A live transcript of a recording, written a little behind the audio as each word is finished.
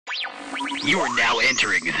You are now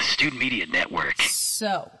entering the Student Media Network.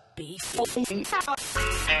 So,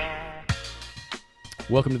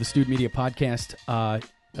 welcome to the Student Media Podcast.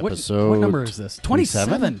 Episode what number is this?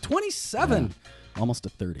 27? 27. Yeah. Almost to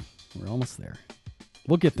 30. We're almost there.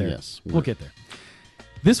 We'll get there. Yes. We'll get there.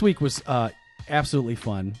 This week was absolutely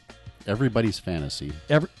fun. Everybody's fantasy.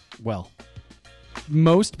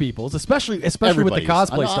 Most people's, especially with the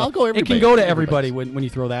cosplay stuff. I'll go it can go to everybody when you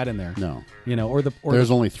throw that in there. No, or there's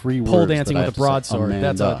the only three pole words. dancing with a broadsword.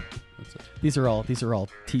 That's it. These are all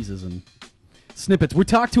teases and snippets. We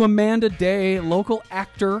talked to Amanda Day, local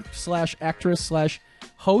actor / actress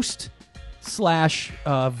 / host /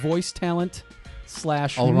 voice talent /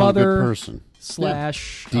 mother good person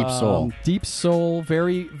 / deep soul,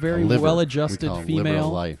 very well-adjusted female. Liver of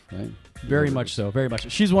life, right? Very much so.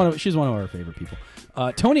 She's one of our favorite people.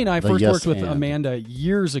 Tony and I first worked with Amanda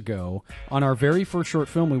years ago on our very first short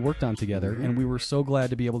film we worked on together, and we were so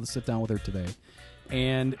glad to be able to sit down with her today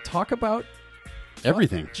and talk about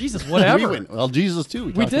everything. Jesus, whatever. Jesus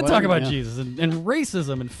too. We did talk about Jesus and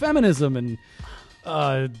racism and feminism and.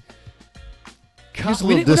 Here's a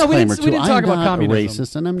little disclaimer too. We didn't talk I'm about not communism.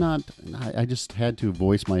 racist, and I'm not. I just had to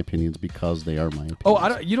voice my opinions because they are my opinions.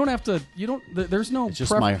 Oh, you don't have to. You don't. There's no. It's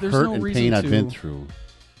just my hurt and pain I've been through.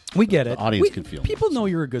 We get it. The audience can feel. People know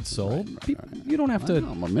you're a good soul. Right. You don't have to.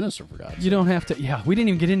 I'm a minister, for God's sake. You don't have to. Yeah, we didn't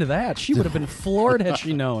even get into that. She would have been floored had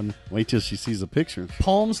she known. Wait till she sees the picture.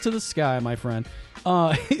 Palms to the sky, my friend.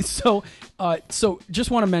 So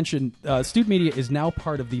just want to mention, Student Media is now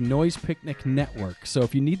part of the Noise Picnic Network. So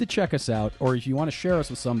if you need to check us out, or if you want to share us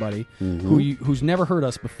with somebody who's never heard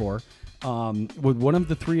us before, with one of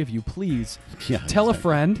the three of you, please tell a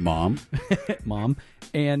friend, mom,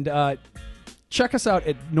 and check us out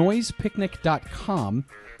at noisepicnic.com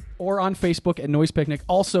or on Facebook at Noise Picnic.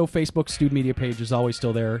 Also, Facebook Student Media page is always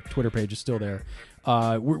still there. Twitter page is still there.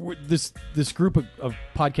 This group of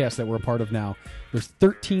podcasts that we're a part of now, there's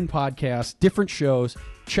 13 podcasts, different shows.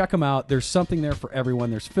 Check them out. There's something there for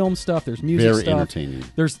everyone. There's film stuff. There's music stuff. Very entertaining.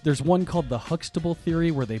 There's one called The Huxtable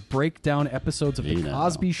Theory where they break down episodes of The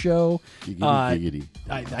Cosby Show. Giggity.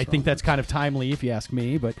 I think that's kind of timely if you ask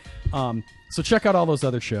me. But so check out all those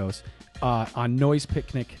other shows on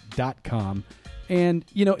noisepicnic.com. And,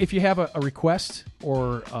 if you have a request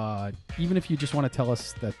or even if you just want to tell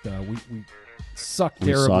us that we suck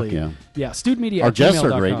terribly. Yeah, Student Media. Our guests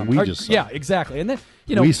are great. We just suck. Yeah, exactly. And then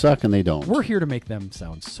we suck and they don't. We're here to make them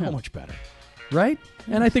sound so much better, right?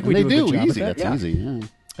 And I think we do a good job easy. at that. That's easy. Yeah.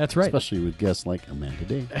 That's right. Especially with guests like Amanda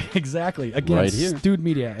Day. Exactly. Again, right here.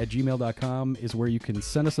 studentmedia@gmail.com is where you can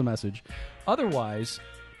send us a message. Otherwise,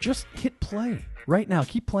 just hit play right now.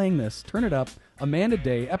 Keep playing this. Turn it up. Amanda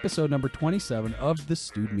Day, episode number 27 of the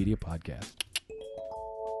Student Media Podcast.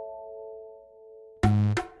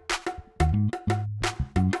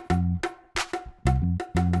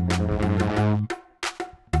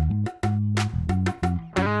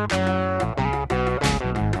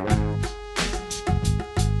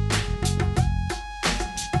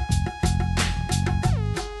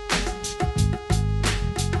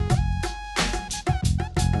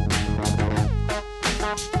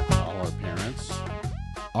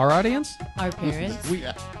 Our audience? Our parents?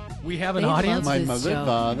 We have an They audience? love My this mother, show.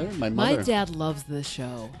 father, my mother. My dad loves this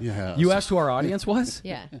show. Yeah. You asked who our audience was?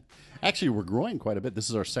 Yeah. Actually, we're growing quite a bit. This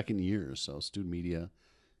is our second year, so Student Media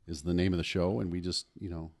is the name of the show, and we just,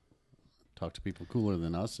 talk to people cooler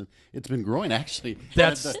than us, and it's been growing. Actually,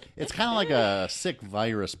 it's kind of like a sick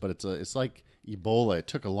virus, but it's like Ebola. It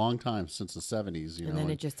took a long time since the 70s, and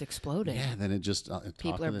then it just exploded. Yeah, then it just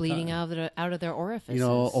people are bleeding out of their orifices.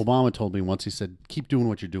 Obama told me once. He said, "Keep doing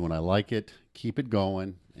what you're doing. I like it. Keep it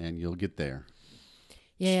going, and you'll get there."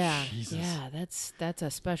 Yeah, Jesus. yeah, that's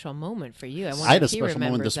a special moment for you. I had a special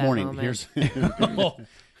moment this morning. Here's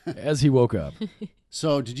as he woke up.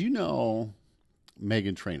 So, did you know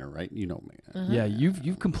Meghan Trainor, right? You know Meghan. Yeah,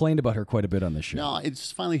 you've complained about her quite a bit on this show. No, it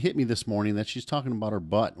just finally hit me this morning that she's talking about her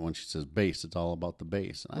butt when she says bass. It's all about the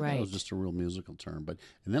bass. And I thought it was just a real musical term.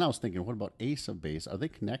 And then I was thinking, what about Ace of Base? Are they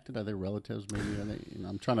connected? Are they relatives? Maybe are they?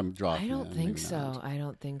 I'm trying to draw. I don't think so. Not. I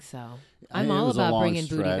don't think so. I'm all about bringing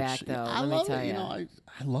booty back, though. Let me tell you. I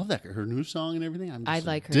love that her new song and everything. I'm just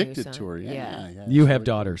like her addicted new song. to her. Yeah. You have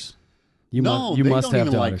daughters. You must they have don't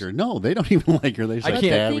even daughters. like her. No, they don't even like her. They say, But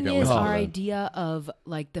Dad, the we thing got is, one. our idea of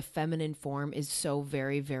like the feminine form is so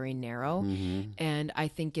very, very narrow, and I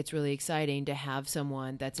think it's really exciting to have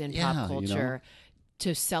someone that's in pop culture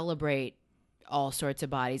to celebrate all sorts of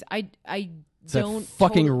bodies. I It's don't that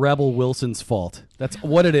fucking Rebel Wilson's fault. That's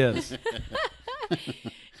what it is.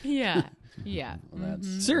 Yeah. Yeah.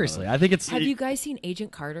 Seriously, I think it's. Have you guys seen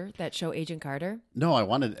Agent Carter? That show, Agent Carter. No, I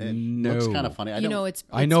wanted. It No. looks kind of funny.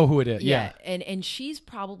 I know who it is. Yeah. and she's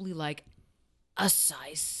probably like a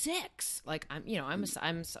size 6. Like I'm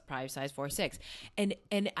probably size 4-6,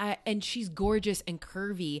 and she's gorgeous and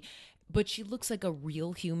curvy. But she looks like a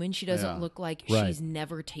real human. She doesn't look like she's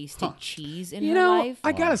never tasted cheese in her life.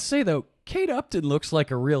 I gotta say though, Kate Upton looks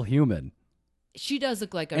like a real human. She does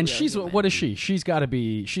look like a and real she's human. what is she? She's got to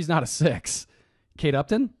be. She's not a 6. Kate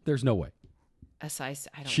Upton? There's no way. A size.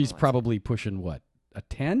 I don't. She's know probably pushing what, a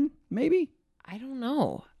 10 maybe? I don't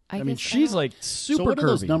know. I mean, she's like super. So what do curvy.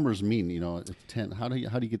 those numbers mean? It's 10. How do you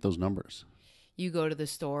get those numbers? You go to the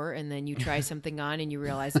store and then you try something on and you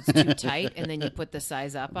realize it's too tight, and then you put the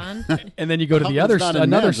size up on. And then you go to the other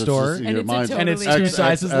another store, and it's 2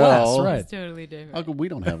 sizes less. Right? It's totally different. How come we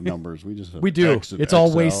don't have numbers? We just have We do. X and It's all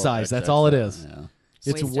XL, waist size. That's all it is. Yeah.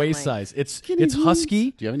 It's Waist waist and size. It's Skinny jeans? husky.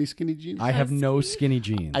 Do you have any skinny jeans? I have no skinny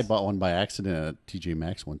jeans. I bought one by accident at TJ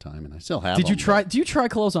Maxx one time, and I still have. Did you them, try? but- Do you try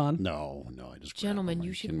clothes on? No, I just. grabbed Gentlemen, them. Are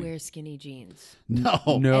you should kidding me? wear skinny jeans. No,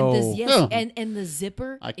 No. And No. the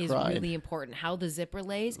zipper I is cried. really important. How the zipper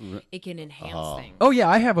lays, it can enhance things. Oh yeah,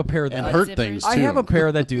 I have a pair that and Butt hurt zippers? things too. I have a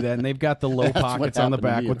pair that do that, and they've got the low That's what pockets on the happened to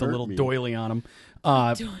back me. with It the hurt little me. doily on them.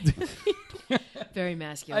 Very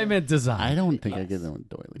masculine. I meant design. I don't think I get them with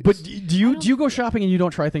doilies. But do you go shopping and you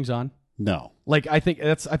don't try things on? no, Like I think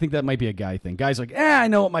that might be a guy thing. Guys are like, I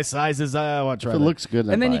know what my size is. I want to try If it that. looks good,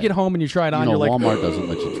 I and then buy you get it. home and you try it on. you know, You're like, Walmart doesn't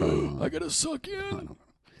let you try them on. I gotta suck in.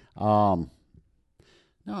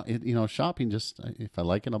 No, shopping just if I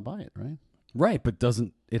like it, I'll buy it. Right? Right, but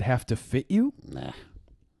doesn't it have to fit you? Nah.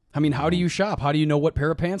 I mean, how do you shop? How do you know what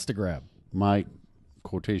pair of pants to grab? My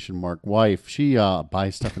quotation mark wife, she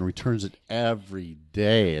buys stuff and returns it every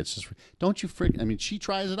day. It's just don't you freak. I mean, she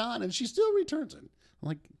tries it on and she still returns it. I'm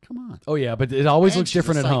like, come on. Oh yeah, but it always And looks she's a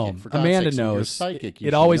different at psychic, home. for God's Amanda sakes, when you're a knows. psychic, you It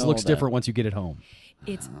should always know looks that. different once you get it home.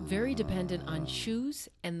 It's very dependent on shoes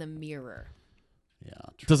and the mirror. Yeah.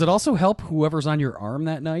 True. Does it also help whoever's on your arm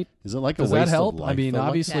that night? Is it like Does a waste that help? of life? I mean, though? Like,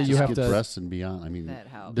 obviously you just have get to- dressed and beyond. I mean, That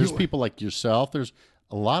helps. there's people like yourself. There's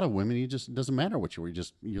a lot of women. It doesn't matter what you wear.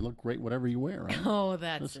 You look great whatever you wear. Right? Oh,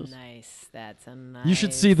 that's nice. That's a nice. You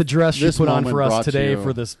should see the dress she This put on moment for us brought today you-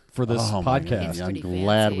 for this Oh, my God. podcast. It's I'm pretty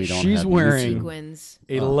glad fancy. we don't. She's have wearing- sequins.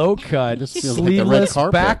 A low cut, This feels like the red sleeveless,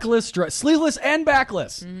 carpet. backless dress. Sleeveless and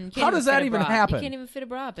backless. You can't How does fit that a even bra. happen? You can't even fit a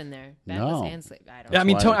bra up in there. No. Backless and sleeve. I don't I know.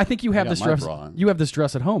 mean, why Tony, I think you have I this got my dress. bra on. You have this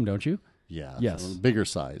dress at home, don't you? Yeah. Yes. it's a bigger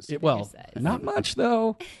size. Well, size. not much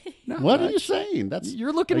though. Not What are much. you saying? That's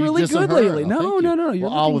You're looking are you really dissing good her? lately. Oh, No, thank you. no, you're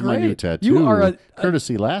well, all looking with my new great. tattoo. You are a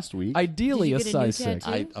courtesy last week. ideally Did a you get a new size 6.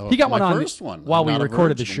 tattoo? He got one my on first one while we Not a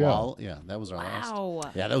recorded the virgin, show. yeah, that was our last. Wow.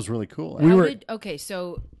 Yeah, that was really cool. We were- Okay,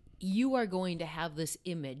 so you are going to have this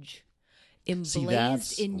image that's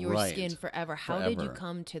emblazed in your right. skin forever. How did you Forever.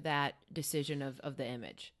 come to that decision of the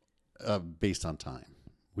image? Based on time.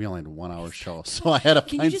 We only had a 1 hour show, so I had to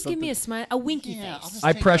Can find you just give me a smile, a winky face?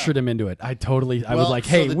 I pressured him into it. I was Well, like, so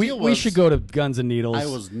hey, the we deal we was- should go to Guns and Needles. I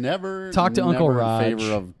was never Talk to Uncle never Raj. in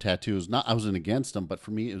favor of tattoos. I wasn't against them, but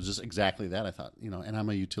for me, it was just exactly that. I thought, and I'm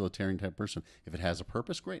a utilitarian type person. If it has a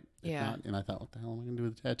purpose, great. If Yeah. not, and I thought, what the hell am I going to do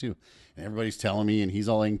with a tattoo? And everybody's telling me, and he's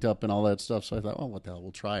all inked up and all that stuff. So I thought, well, what the hell?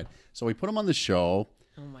 We'll try it. So we put him on the show.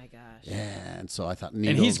 Oh my gosh. Yeah, and so I thought, he's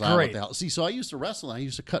needles, what great. the hell? See, so I used to wrestle, and I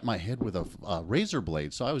used to cut my head with a razor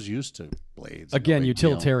blade, so I was used to blades. Again, no big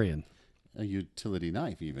utilitarian. deal. A utility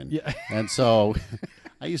knife, even. Yeah. And so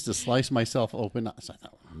I used to slice myself open. So I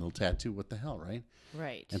thought, a little tattoo, what the hell, right?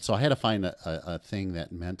 Right. And so I had to find a thing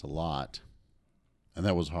that meant a lot, and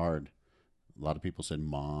that was hard. A lot of people said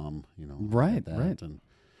mom, Right, that, right. and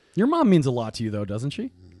Your mom means a lot to you, though, doesn't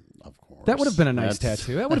she? of course. That would have been a nice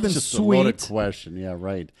tattoo. That would have that's been just a loaded sweet. question. Yeah,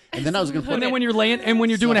 right. And then I was going to put And then when you're laying and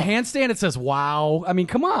when you're doing a handstand, it says "Wow." I mean,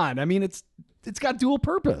 come on. I mean, it's got dual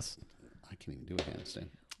purpose. I can't even do a handstand.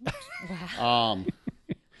 Wow.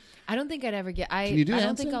 I don't think I'd ever get. Can you do I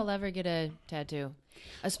don't think handstand? I'll ever get a tattoo,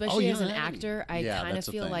 especially you as an don't have any. actor. I Yeah, kind of that's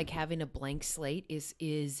the feel thing. like having a blank slate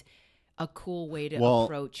is a cool way to Well-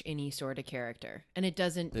 approach any sort of character, and it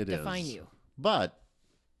doesn't It define is. you. But,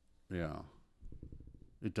 yeah,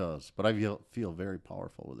 it does. But I feel very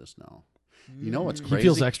powerful with this now. You know what's crazy?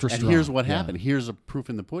 feels extra And strong. here's what Yeah. happened. Here's a proof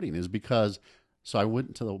in the pudding is because, so I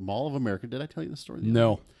went to the Mall of America. Did I tell you the story? the other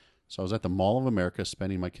No. day? So I was at the Mall of America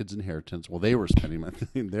spending my kids' inheritance. Well, they were spending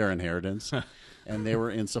their inheritance, and they were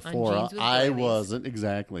in Sephora. jeans with I Barbies. wasn't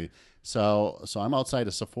exactly. So I'm outside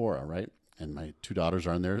of Sephora, right? And my two daughters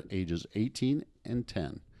are in their ages 18 and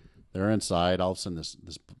 10. They're inside. All of a sudden, this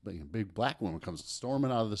big black woman comes storming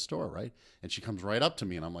out of the store, right? And she comes right up to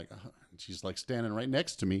me, and I'm like, and she's like standing right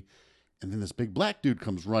next to me. And then this big black dude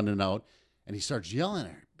comes running out, And he starts yelling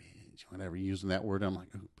at her, bitch, whatever, using that word. I'm like,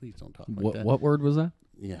 oh, please don't talk like that. What word was that?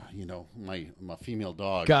 Yeah, my female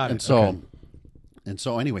dog. Got it. And so, Okay. and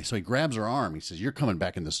so anyway, so he grabs her arm. He says, "You're coming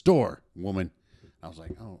back in the store, woman." I was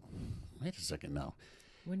like, "Oh, wait a second now."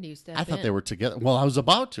 When do you step I thought in? they were together. Well, I was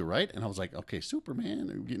about to, right? And I was like, "Okay, Superman,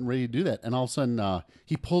 they're getting ready to do that." And all of a sudden,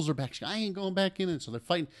 he pulls her back. She goes, "I ain't going back in." And so they're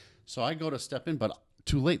fighting. So I go to step in, but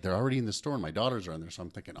too late. They're already in the store, and my daughters are in there. So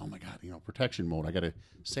I'm thinking, "Oh my God, protection mode. I got to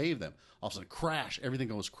save them." All of a sudden, crash! Everything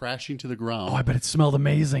goes crashing to the ground. Oh, I bet it smelled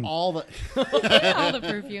amazing. All the all the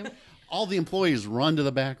perfume. all the employees run to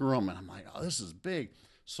the back room, and I'm like, "Oh, this is big."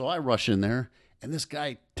 So I rush in there, and this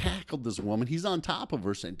guy tackled this woman. He's on top of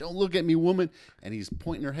her saying, "Don't look at me, woman." And he's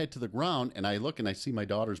pointing her head to the ground, and I look and I see my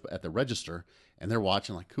daughters at the register, and they're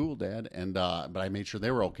watching like, "Cool, Dad." And but I made sure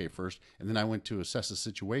they were okay first, and then I went to assess the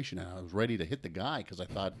situation, and I was ready to hit the guy because I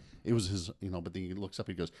thought it was his, but then he looks up,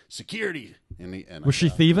 he goes, "Security." And Was she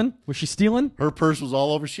thieving? Was she stealing? her purse was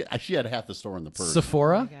all over. She had half the store in the purse.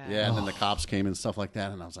 Sephora? Yeah, and then the cops came and stuff like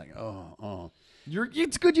that, and I was like, oh.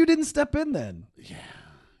 It's good you didn't step in then. Yeah.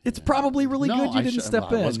 It's probably really good you didn't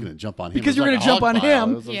step in. I was going to jump on him. Because It you was were like going a to jump on hog pile.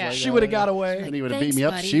 him. It was Yeah. like, She would have got away. And he would have beat Thanks, me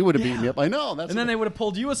up. buddy. She would have beat me up. I know. That's And then what- they would have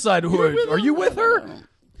pulled you aside. Are you with her?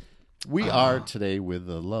 we are today with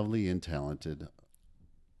the lovely and talented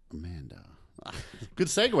Amanda. Good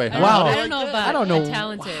segue. Huh? Wow. I don't know about I don't know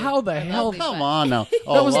talented. how the hell- Lovely, Come but- on now.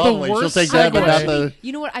 Oh, was the lovely. worst She'll take that, but not segue. the.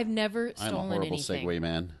 You know what? I've never I'm a stolen horrible anything. segue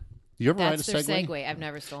man. You ever That's ride a their Segway? segue. I've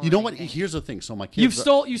never stolen. You know what? anything. Here's the thing. So my kids.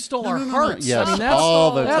 You stole our no, no. hearts. Yes, I mean, that's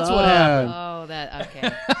all the that's what time. happened. Oh, that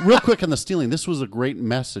okay. Real quick on the stealing. This was a great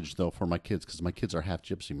message though for my kids because my kids are half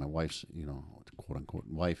gypsy. My wife's, quote unquote,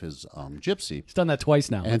 wife is gypsy. He's done that twice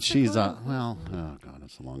now. And she's oh god,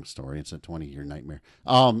 it's a long story. It's a 20-year nightmare.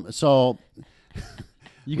 So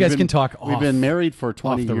you guys we've can been- talk off. We've been married for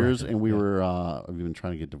 20 the years, record, and we yeah. were we've been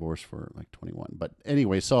trying to get divorced for like 21. But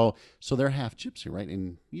anyway, so they're half gypsy, right?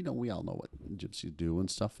 And we all know what gypsies do and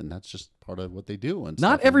stuff, and that's just part of what they do. And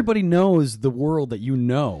Not stuff. everybody knows the world that you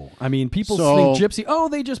know. I mean, people So- think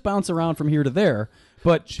gypsy, they just bounce around from here to there.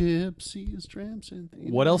 But Gypsies, tramps, and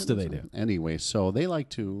What else do they do? Anyway, so they like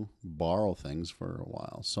to borrow things for a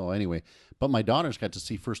while. So anyway, but my daughters got to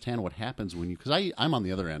see firsthand what happens when because I'm on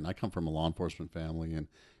the other end. I come from a law enforcement family, and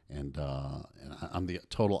I'm the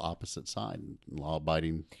total opposite side, law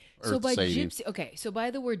abiding. So by earth-saving. gypsy, okay. So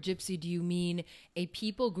by the word gypsy, do you mean a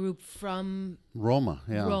people group from Roma,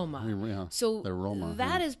 yeah, Roma? yeah. So they're Roma.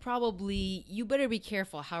 that yeah. is probably, you better be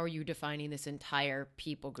careful. How are you defining this entire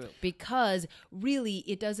people group? Because really,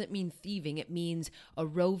 it doesn't mean thieving. It means a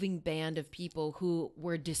roving band of people who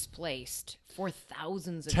were displaced for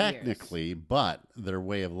thousands of years. Technically, but their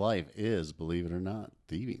way of life is, believe it or not,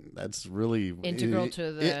 thieving. That's really Integral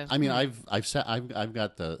to the- I mean, I've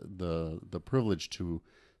got the privilege to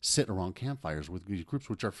sit around campfires with these groups,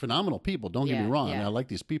 which are phenomenal people. Don't get Yeah, me wrong. I yeah. mean, I like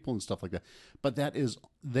these people and stuff like that. But that is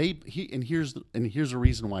and here's the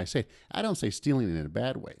reason why I say it. I don't say stealing in a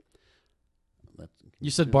bad way. you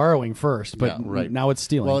said borrowing first, but Yeah, right. now it's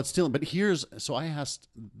stealing. Well, it's stealing. But so I asked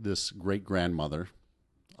this great grandmother,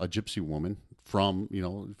 a gypsy woman from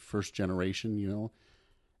first generation,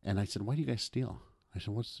 and I said, "Why do you guys steal?" I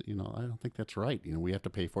said, I don't think that's right. We have to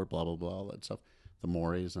pay for it, blah blah blah, all that stuff, the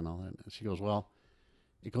mores and all that. And she goes, "Well,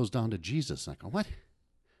 it goes down to Jesus." And I go, "What?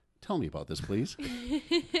 Tell me about this, please."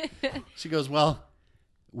 She goes, "Well,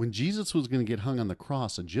 when Jesus was going to get hung on the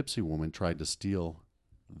cross, a gypsy woman tried to steal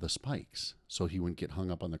the spikes so he wouldn't get hung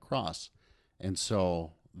up on the cross. And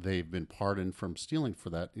so they've been pardoned from stealing for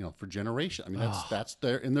that, for generations. I mean, that's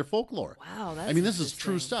in their folklore." Wow, that's I mean, this is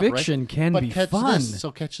true interesting. stuff, Fiction right? can But be catch fun. This.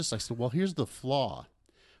 So catch this. I said, well, here's the flaw.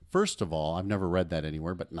 First of all, I've never read that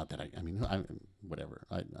anywhere, but not that whatever.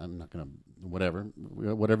 I'm not going to,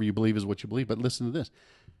 whatever you believe is what you believe. But listen to this.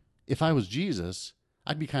 If I was Jesus,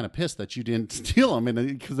 I'd be kind of pissed that you didn't steal them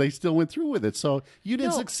because they still went through with it. So you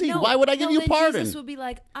didn't succeed. Why would I give you a then pardon? Jesus would be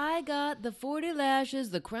like, I got the 40 lashes,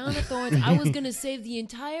 the crown of thorns. I was going to save the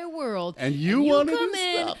entire world. And you wanted to come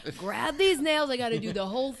in, stop. grab these nails. I got to do the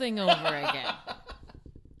whole thing over again.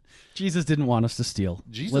 Jesus didn't want us to steal.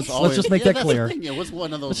 Jesus Let's just make that that's the clear. thing. It was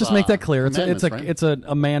one of those. Let's just make that clear. It's amendments, right? it's an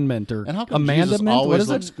amendment or And how come Jesus amendment. always What is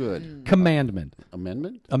looks it? good? Commandment.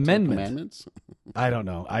 Amendment? Amendment. Commandments? I don't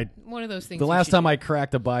know. One of those things. The you last should time do. I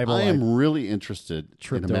cracked a Bible, I am really interested in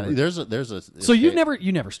Tripped amendment. over. There's a. So you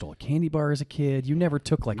never stole a candy bar as a kid. You never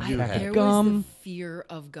took like a You pack had. of There gum. was the fear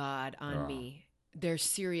of God on me. There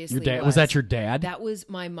seriously Your dad was that your dad? That was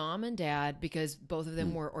my mom and dad because both of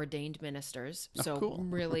them were ordained ministers. So cool.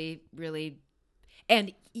 really, really,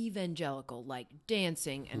 and evangelical, like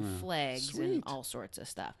dancing and flags and Sweet. all sorts of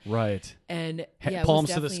stuff. Right. And yeah, it was Palms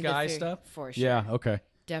to the definitely sky fear- stuff. for sure. Yeah. Okay.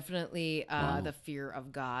 Definitely the fear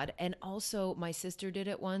of God. And also, my sister did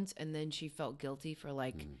it once, and then she felt guilty for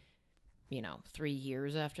 3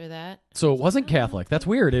 years after that. So it wasn't Catholic. That's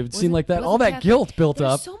weird. It seemed like that. Wasn't All that Catholic. guilt built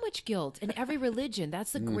There's up. so much guilt in every religion.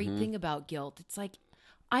 That's the great thing about guilt. It's like,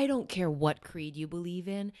 I don't care what creed you believe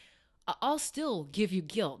in. I'll still give you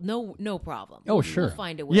guilt. No problem. Oh, sure. We'll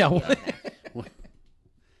find a way. Yeah, to get in there.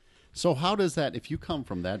 So how does that, if you come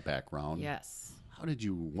from that background, Yes. how did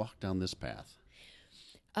you walk down this path?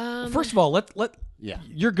 First of all, let Yeah.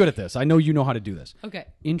 you're good at this. I know you know how to do this. Okay.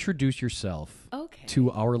 Introduce yourself Okay. to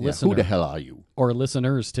our Yeah, listener who the hell are you? or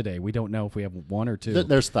listeners today. We don't know if we have one or two.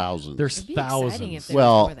 There's thousands. There's It'd be exciting if thousands. there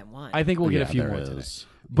Well, was more than one. I think we'll get a few there more today. is.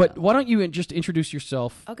 But why don't you just introduce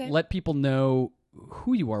yourself? Okay. Let people know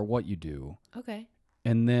who you are, what you do, Okay.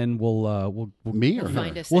 and then we'll Me or We'll her?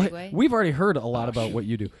 find a we'll- segue. we've already heard a lot about what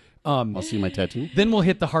you do. I'll see my tattoo. Then we'll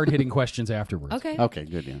hit the hard hitting questions afterwards. Okay. Okay,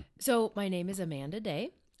 good. Yeah. So my name is Amanda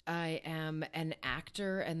Day. I am an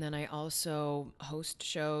actor, and then I also host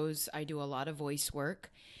shows. I do a lot of voice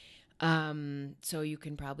work. So you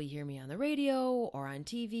can probably hear me on the radio or on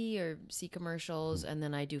TV or see commercials, and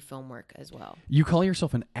then I do film work as well. You call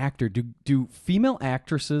yourself an actor. Do female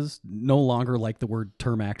actresses no longer like the word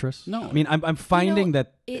term actress? No. I mean, I'm finding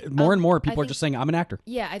that it- more and more I people are think- just saying, I'm an actor.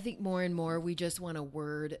 Yeah, I think more and more we just want a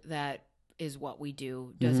word that is what we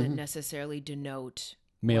do. Doesn't necessarily denote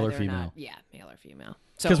Male or whether female. not- yeah, male or female.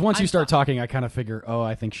 So Because once you I'm start fine. talking, I kind of figure, oh,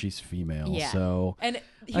 I think she's female. Yeah. So And I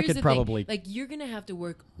here's could the probably. thing. Like, you're gonna have to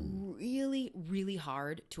work really, really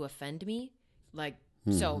hard to offend me. Like,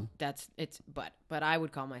 so but I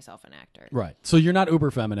would call myself an actor. Right. So you're not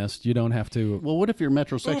uber feminist. You don't have to. Well, what if you're a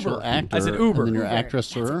metrosexual Uber. actor? I said Uber. And then you're Uber. actress,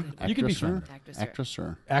 sir. That's a good You could be Actress, sir. Actress, Actress,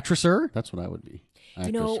 sir. Actresser? That's what I would be.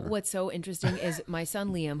 You know Actress, sir. what's so interesting is my son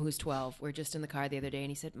Liam, who's 12. We're just in the car the other day, and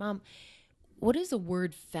he said, "Mom, what does the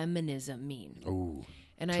word feminism mean?" Ooh.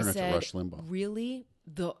 And I Turn it to said, Rush Limbaugh. really,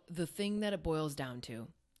 the thing that it boils down to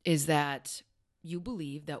is that you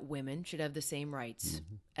believe that women should have the same rights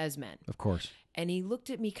as men. Of course. And he looked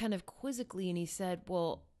at me kind of quizzically and he said,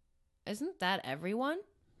 "Well, isn't that everyone?"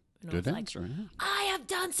 And I Good was like, answer. Yeah. I have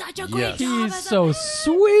done such a great Yes. job He's as a so man."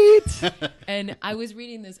 sweet. And I was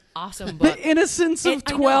reading this awesome book. The innocence of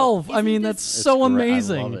I know. 12. I Isn't mean, this- that's It's so great.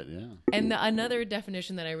 amazing. I love it. Yeah. And another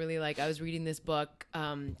definition that I really like, I was reading this book,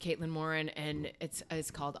 Caitlin Moran, and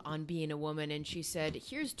it's called On Being a Woman, and she said,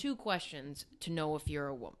 "Here's 2 questions to know if you're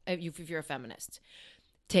a woman, if you're a feminist.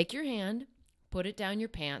 Take your hand, put it down your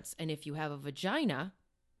pants, and if you have a vagina,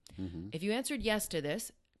 if you answered yes to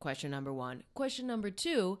this, question number 1. Question number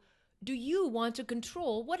 2, do you want to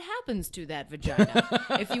control what happens to that vagina?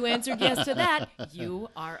 If you answered yes to that, you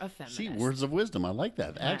are a feminist." See, words of wisdom. I like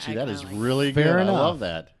that. Actually, I that is kinda like really Fair good. enough. I love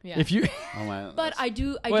that. Yeah. If you. Oh my. But I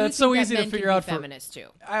do Well, think it's so that easy to men figure can out be for- feminists too.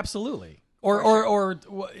 Absolutely. Or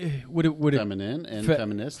would it feminine and fe-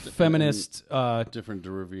 feminist. feminist and different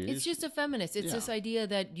derivatives. It's just a feminist. It's Yeah. this idea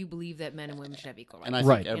that you believe that men and women should have equal rights. and I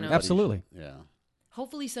Right. think everybody Absolutely. should- yeah.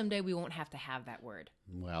 Hopefully someday we won't have to have that word.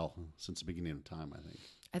 Well, since the beginning of time, I think.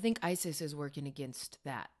 I think ISIS is working against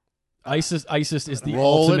that. ISIS is the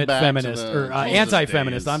Roll it ultimate back to feminist the or Jesus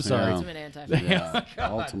anti-feminist. days. I'm sorry. Yeah. Ultimate anti. Yeah.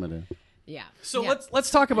 Ultimate. Yeah. So Yeah. let's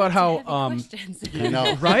talk about how Questions. I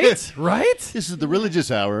know. right. This is the religious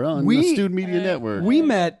hour on We- the Student Media Network. We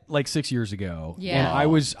met like 6 years ago. Yeah.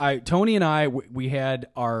 And Tony and I,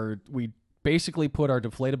 we basically put our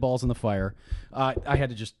deflated balls in the fire. I had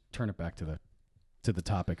to just turn it back to the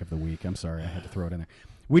topic of the week. I'm sorry, I had to throw it in there.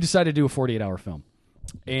 We decided to do a 48-hour film,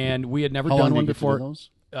 and we had never How done long do one you get to do before. those?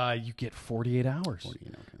 You get 48 hours. 48,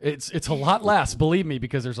 okay. It's a lot less, believe me,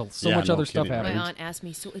 because there's so Yeah, much no other stuff kidding, right? My happening. aunt asked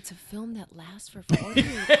me, "So it's a film that lasts for 40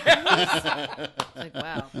 years?" Like,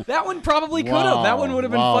 wow. That one probably could have. Wow. That one would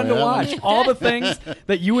have been Wow, fun to yeah. watch. All the things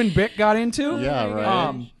that you and Bick got into. Yeah,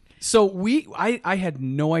 right. So I had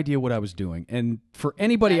no idea what I was doing, and for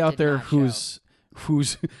anybody That out did there not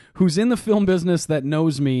who's in the film business that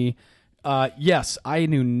knows me, yes, I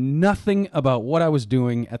knew nothing about what I was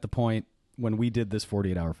doing at the point when we did this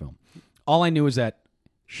 48-hour film. All I knew is that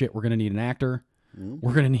shit, we're gonna need an actor,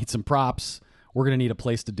 we're gonna need some props, we're gonna need a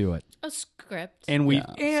place to do it, A script. and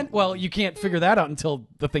well, you can't figure that out until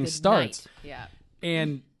the thing Good starts. night. Yeah.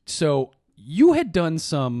 And so you had done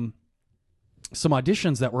some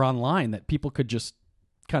auditions that were online that people could just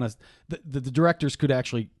kind of the directors could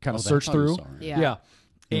actually kind of Oh, search that's how you through. saw it.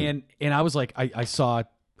 Yeah. And I was like, I saw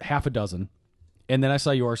half a dozen, and then I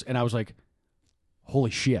saw yours, and I was like, holy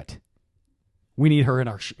shit, we need her in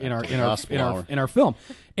our film.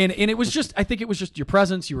 And it was just, I think it was just your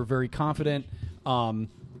presence. You were very confident.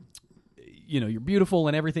 you're beautiful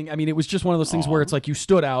and everything. I mean, it was just one of those things where it's like you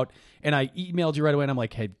stood out, and I emailed you right away, and I'm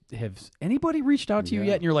like, hey, have anybody reached out to you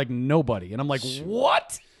yet? And you're like, nobody. And I'm like,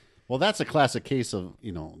 what? Well, that's a classic case of,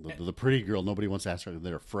 the pretty girl. Nobody wants to ask her.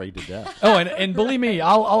 They're afraid to death. Oh, and believe me,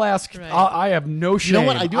 I'll ask. Right. I have no shame. You know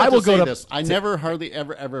what? I do have will to say go this. I never hardly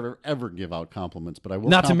ever give out compliments, but I will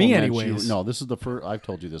Not to me compliment anyways. you. No, this is the first. I've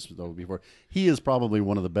told you this though before. He is probably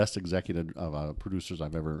one of the best executive producers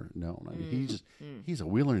I've ever known. I mean, he's a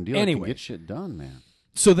wheeler and dealer. Anyway. Can get shit done, man.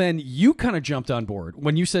 So then you kind of jumped on board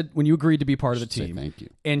when you agreed to be part of the Say team. thank you.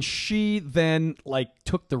 And she then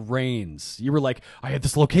took the reins. You were like, I have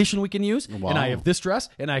this location we can use, and I have this dress,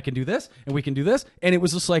 and I can do this, and we can do this. And it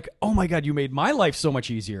was just like, oh my God, you made my life so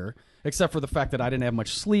much easier, except for the fact that I didn't have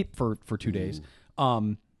much sleep for 2 days.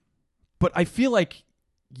 But I feel like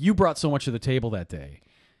you brought so much to the table that day.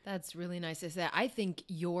 That's really nice to say. I think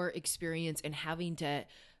your experience in having to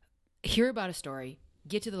hear about a story,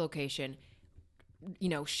 get to the location,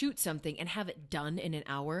 shoot something and have it done in an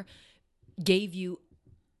hour gave you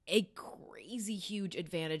a crazy huge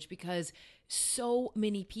advantage, because so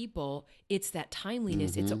many people, it's that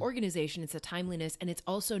timeliness, it's an organization, it's a timeliness, and it's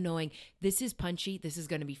also knowing this is punchy, this is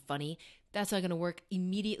going to be funny, that's not going to work,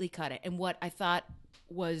 immediately cut it. And what I thought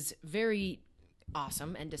was very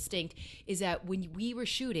awesome and distinct is that when we were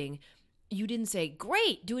shooting, you didn't say,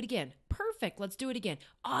 great, do it again. Perfect, let's do it again.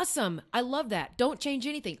 Awesome, I love that. Don't change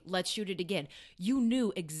anything. Let's shoot it again. You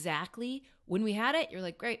knew exactly when we had it. You're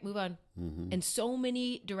like, great, move on. And so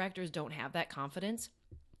many directors don't have that confidence.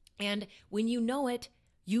 And when you know it,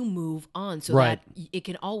 you move on so that it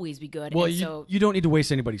can always be good. Well, and you don't need to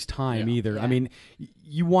waste anybody's time either. Yeah. I mean,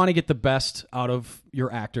 you want to get the best out of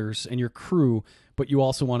your actors and your crew, but you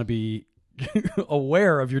also want to be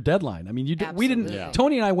aware of your deadline. I mean, we didn't. Absolutely.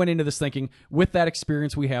 Tony and I went into this thinking, with that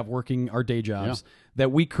experience we have working our day jobs,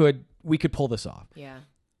 that we could pull this off. Yeah.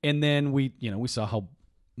 And then we saw how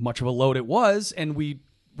much of a load it was, and we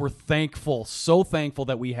were so thankful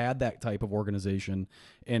that we had that type of organization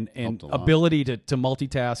and ability to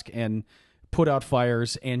multitask and put out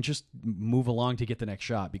fires and just move along to get the next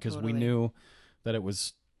shot, because we knew that it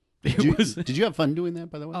was. Did you have fun doing that,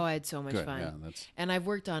 by the way? Oh, I had so much Good. fun. Yeah, and I've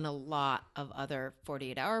worked on a lot of other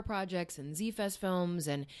 48-hour projects and Z-Fest films,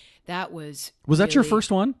 and that was that your first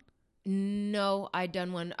one? No, I'd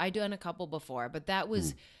done a couple before, but that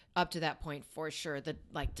was up to that point for sure the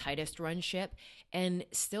tightest run ship. And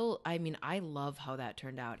still, I mean, I love how that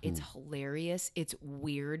turned out. It's hilarious. It's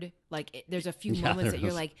weird. There's a few moments that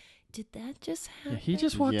you're like, did that just happen? He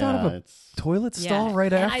just walked out of a toilet stall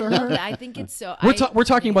right and after I love her. it. I think it's so. We're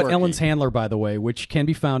talking about Quirky. Ellen's Handler, by the way, which can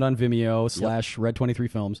be found on Vimeo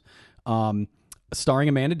 /Red23 Films, starring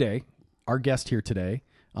Amanda Day, our guest here today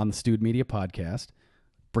on the Stewed Media Podcast.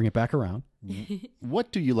 Bring it back around.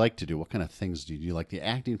 What do you like to do? What kind of things do you like? The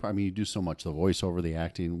acting part? I mean, you do so much, the voiceover, the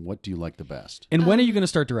acting. What do you like the best? And when are you going to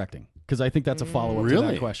start directing? Because I think that's a follow-up to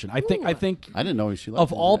that question. I think I didn't know she liked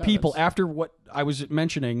of it. all Yeah, people, that's- after what I was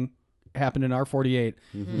mentioning happened in R48,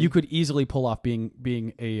 you could easily pull off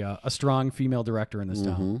being a strong female director in this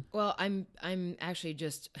town. Well, I'm actually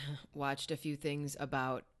just watched a few things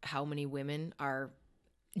about how many women are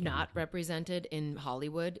not represented in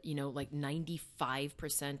Hollywood.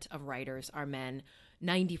 95% of writers are men,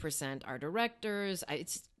 90% are directors.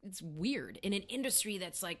 It's weird in an industry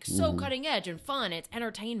that's so cutting edge and fun. It's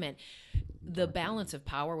entertainment. The balance of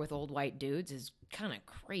power with old white dudes is kind of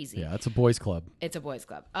crazy. Yeah, it's a boys' club. It's a boys'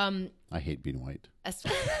 club. I hate being white as-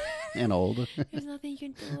 and old. There's nothing you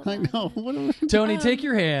can do I about it. know. What am I- Tony, take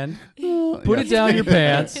your hand, Oh, put it down your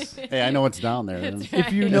pants. Hey, I know what's down there.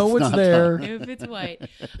 If you know It's what's not there, If it's white.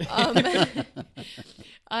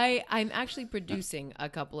 I'm actually producing a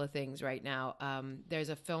couple of things right now. There's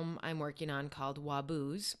a film I'm working on called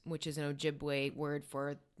Waboos, which is an Ojibwe word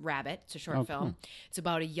for rabbit. It's a short film. It's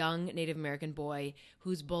about a young Native American boy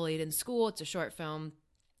who's bullied in school. It's a short film.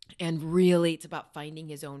 And really, it's about finding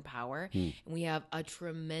his own power. And we have a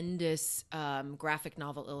tremendous graphic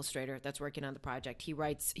novel illustrator that's working on the project.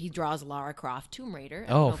 He draws Lara Croft, Tomb Raider.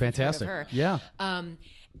 I don't know if you've heard of fantastic. her. Yeah.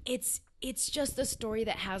 It's just a story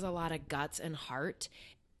that has a lot of guts and heart.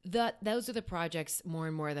 Those are the projects more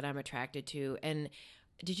and more that I'm attracted to. And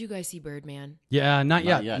did you guys see Birdman? Yeah, not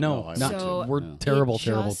yet. yet. No, No, I not. want to. We're No. terrible, It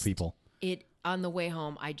terrible just- people. On the way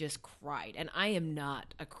home, I just cried, and I am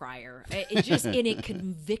not a crier. It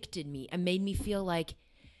convicted me and made me feel like,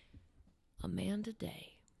 Amanda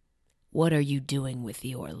Day, what are you doing with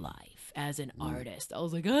your life? life as an artist. I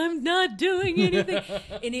was like, I'm not doing anything.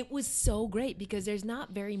 And it was so great because there's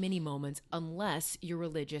not very many moments, unless you're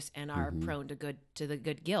religious and are prone to the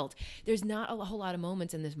good guilt. There's not a whole lot of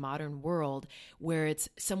moments in this modern world where it's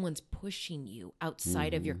someone's pushing you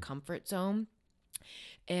outside of your comfort zone.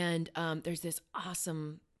 And there's this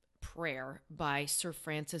awesome prayer by Sir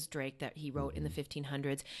Francis Drake that he wrote in the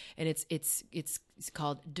 1500s, and it's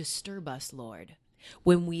called "Disturb us, Lord,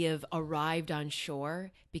 when we have arrived on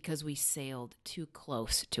shore because we sailed too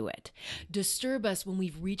close to it. Disturb us when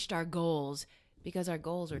we've reached our goals because our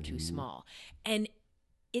goals are too small." And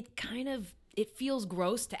it feels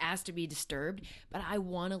gross to ask to be disturbed, but I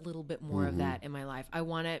want a little bit more of that in my life. I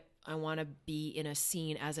want to be in a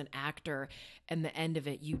scene as an actor, and the end of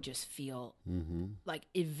it, you just feel like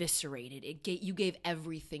eviscerated. You gave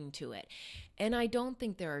everything to it. And I don't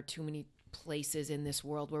think there are too many places in this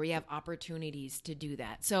world where we have opportunities to do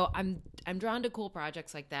that. So I'm drawn to cool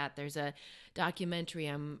projects like that. There's a documentary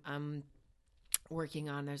I'm working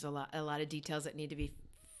on. There's a lot of details that need to be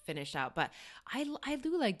finished out, but I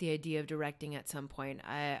do like the idea of directing at some point.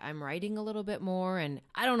 I'm writing a little bit more, and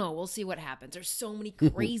I don't know, we'll see what happens. There's so many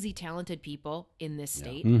crazy talented people in this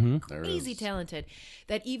state, crazy talented,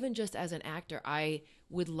 that even just as an actor, I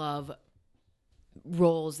would love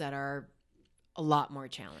roles that are a lot more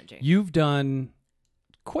challenging. You've done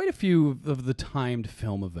quite a few of the timed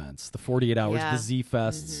film events, the 48 Hours, the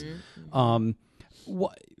Z-Fests.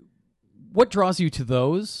 What draws you to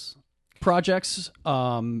those projects?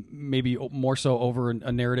 Maybe more so over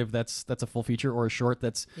a narrative that's a full feature, or a short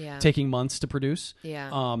that's taking months to produce.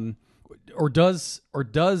 Or does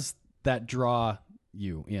that draw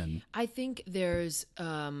you in? I think there's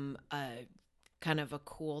a kind of a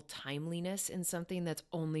cool timeliness in something that's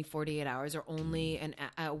only 48 hours or only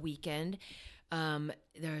a weekend.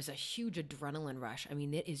 There's a huge adrenaline rush. I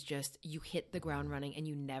mean, it is just, you hit the ground running and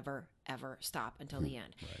you never ever stop until the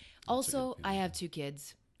end. Right. Also, I have 2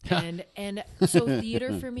 kids. And so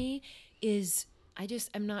theater for me is,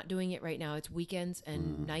 I'm not doing it right now. It's weekends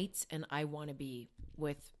and nights, and I want to be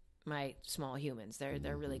with my small humans.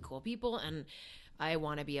 They're really cool people, and I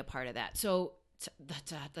want to be a part of that. So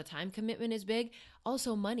the time commitment is big.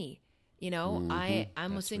 Also money. You know,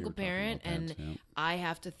 I'm a single parent, and I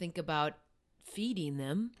have to think about feeding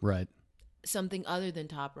them. Right. Something other than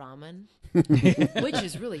Top Ramen, which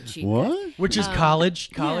is really cheap. What? Which is college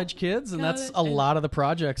kids, and that's a lot of the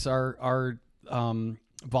projects are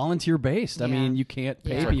volunteer based. I mean, you can't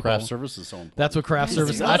pay people. Craft services is so important. That's what craft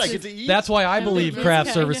services. That's why I believe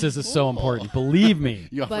craft services is so important. Believe me.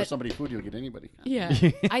 You offer somebody food, you'll get anybody. Yeah,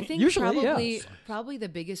 I think probably the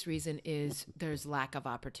biggest reason is there's lack of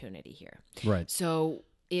opportunity here. Right. So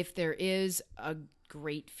if there is a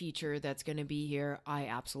great feature that's going to be here, I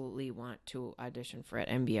absolutely want to audition for it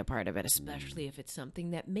and be a part of it, especially if it's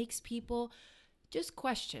something that makes people just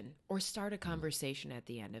question or start a conversation at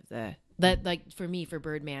the end of that. Like for me, for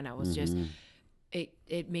Birdman, I was just,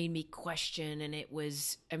 it made me question, and it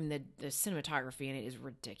was, I mean, the cinematography in it is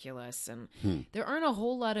ridiculous, and there aren't a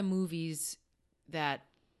whole lot of movies that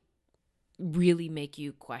really make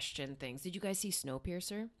you question things. Did you guys see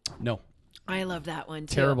Snowpiercer? No. I love that one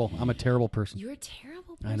too. Terrible. I'm a terrible person. You're a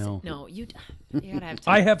terrible person. I know. No, you gotta have 2.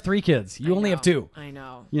 I have 3 kids. You only have 2. I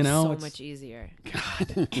know. You know, so much easier.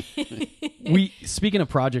 God. Speaking of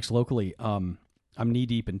projects locally, I'm knee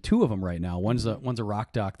deep in 2 of them right now. One's a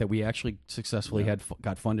rock doc that we actually successfully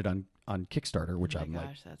got funded on Kickstarter, which I'm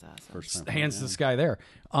like, that's awesome. Hands to the sky there.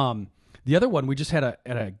 The other one, we just had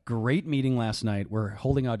a great meeting last night. We're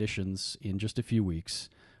holding auditions in just a few weeks.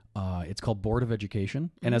 It's called Board of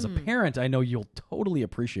Education. And as a parent, I know you'll totally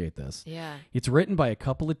appreciate this. Yeah. It's written by a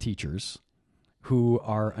couple of teachers who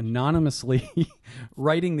are anonymously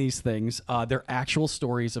writing these things. They're actual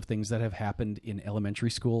stories of things that have happened in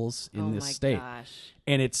elementary schools in this state. Gosh.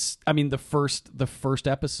 And it's, I mean, the first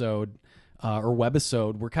episode or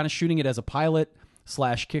webisode, we're kind of shooting it as a pilot /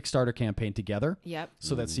 Kickstarter campaign together. Yep.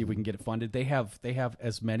 So let's see if we can get it funded. They have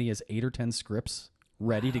as many as 8 or 10 scripts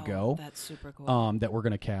ready to go. That's super cool. That we're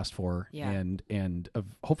going to cast for and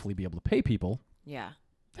hopefully be able to pay people. Yeah.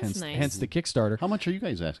 That's nice. Hence the Kickstarter. How much are you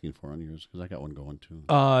guys asking for on yours? Because I got one going too.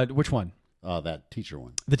 Which one? That teacher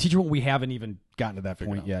one. The teacher one, we haven't even gotten to that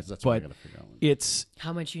point yet. That's but what I gotta figure out. It's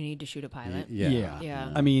how much you need to shoot a pilot.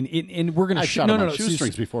 Yeah. I mean, and we're going to shoot on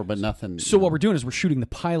shoestrings before, but nothing. So what we're doing is we're shooting the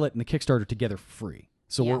pilot and the Kickstarter together for free.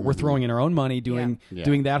 So we're throwing in our own money, doing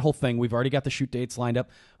that whole thing. We've already got the shoot dates lined up.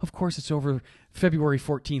 Of course, it's over February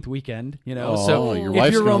 14th weekend. You know, so your if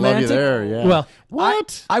wife's you're gonna romantic, love you there. Yeah. Well,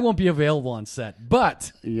 what? I won't be available on set,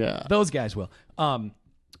 but yeah, those guys will.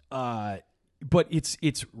 but it's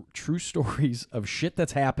true stories of shit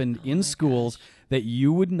that's happened in schools that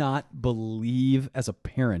you would not believe as a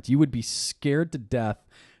parent. You would be scared to death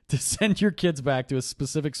to send your kids back to a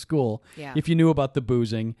specific school if you knew about the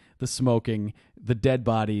boozing, the smoking, the dead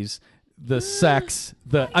bodies, the sex,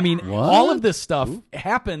 all of this stuff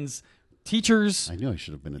happens. Teachers, I knew I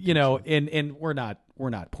should have been a teacher. You know, and we're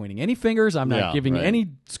not pointing any fingers. I'm not giving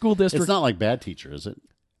any school district. It's not like Bad Teacher, is it?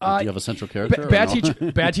 Do you have a central character?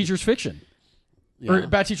 Bad Teacher's fiction. Or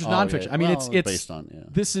Bad Teacher's nonfiction. Yeah. I mean, it's based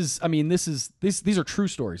on. These are true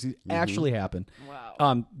stories. These actually happen.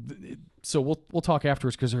 Wow. So we'll talk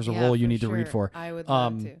afterwards because there's a role you need to read for. I would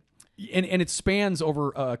love to. And it spans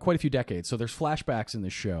over quite a few decades. So there's flashbacks in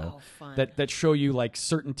this show that show you like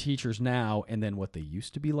certain teachers now and then what they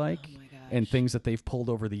used to be like, and things that they've pulled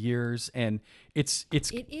over the years. And it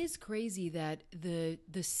is crazy that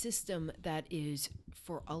the system that is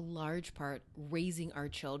for a large part raising our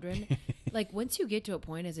children, like once you get to a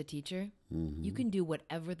point as a teacher, you can do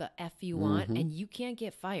whatever the F you want and you can't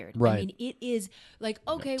get fired. Right. I mean, it is like,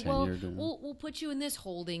 okay, well, we'll put you in this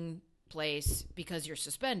holding place because you're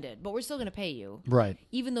suspended, but we're still going to pay you. Right.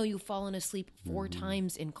 Even though you've fallen asleep 4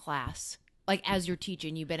 times in class. Like as you're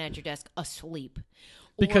teaching, you've been at your desk asleep.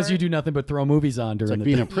 Because you do nothing but throw movies on during it's like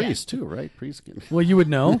being a priest too, right? Priest. Well, you would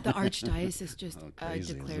know. The archdiocese just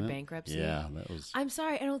declared bankruptcy. Yeah, that was. I'm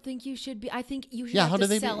sorry, I don't think you should be. I think you should have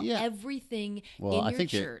to sell everything in your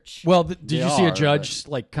church. Did you see a judge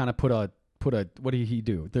like kind of put a what did he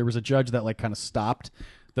do? There was a judge that like kind of stopped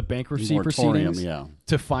the bankruptcy proceedings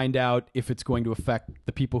to find out if it's going to affect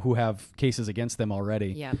the people who have cases against them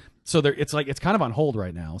already. Yeah. So it's kind of on hold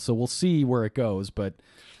right now. So we'll see where it goes. But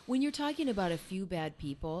when you're talking about a few bad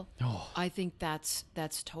people, I think that's a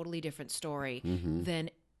totally different story than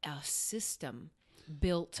a system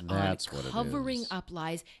built on covering up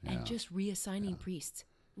lies and just reassigning priests.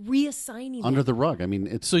 Reassigning under them. the rug. I mean,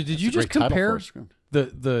 it's. So did you just compare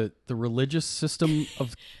the religious system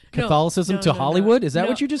of Catholicism to Hollywood? Is that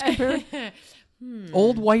what you just compared?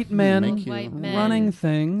 Old white men running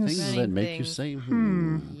things. Things that make you say,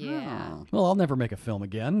 Yeah. Well, I'll never make a film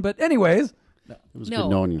again. But anyways. It was good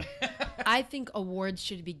knowing you. I think awards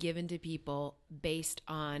should be given to people based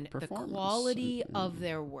on the quality of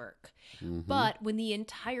their work. But when the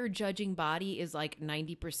entire judging body is like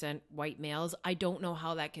 90% white males, I don't know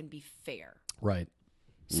how that can be fair. Right.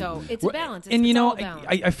 So it's a balance. And you know,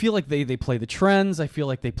 I feel like they play the trends. I feel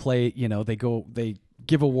like they play, you know, they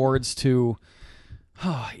give awards to.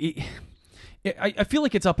 I feel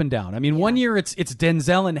like it's up and down. I mean, one year it's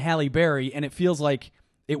Denzel and Halle Berry, and it feels like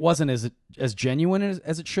it wasn't as genuine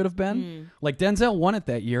as it should have been. Like Denzel won it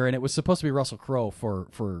that year, and it was supposed to be Russell Crowe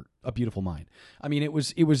for A Beautiful Mind. I mean, it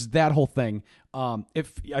was that whole thing.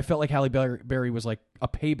 If I felt like Halle Berry was like a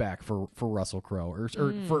payback for Russell Crowe or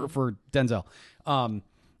for Denzel.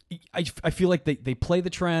 I feel like they play the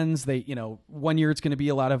trends. They, you know, one year it's going to be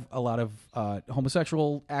a lot of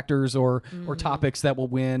homosexual actors or topics that will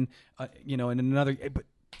win. You know, and another. But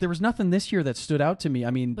there was nothing this year that stood out to me. I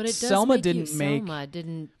mean, but it Selma does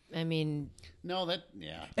I mean, no, that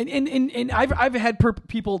And I've had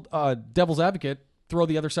people devil's advocate throw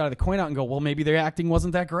the other side of the coin out and go, well, maybe their acting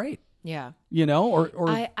wasn't that great. Yeah. You know, or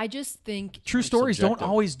I just think true stories don't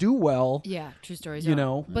always do well. Yeah, true stories. You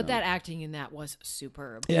know, but that acting in that was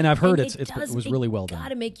superb. And I've heard it was really well done. Got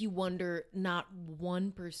to make you wonder. Not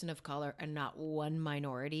one person of color and not one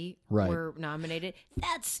minority were nominated.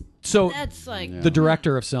 That's like the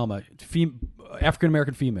director of Selma, African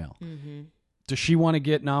American female. Does she want to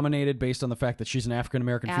get nominated based on the fact that she's an African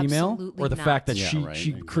American female, or the fact that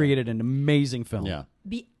she created an amazing film? Yeah.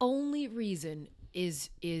 The only reason is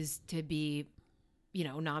to be, you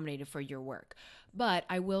know, nominated for your work. But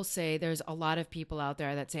I will say there's a lot of people out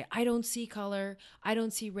there that say, I don't see color, I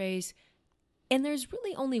don't see race. And there's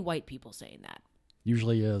really only white people saying that.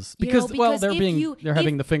 Usually is. Because they're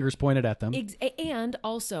having the fingers pointed at them. And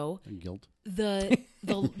also guilt. The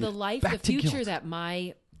life, the future that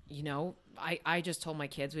I just told my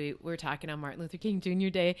kids, we were talking on Martin Luther King Jr.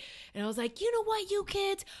 Day, and I was like, you know what, you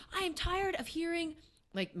kids, I am tired of hearing.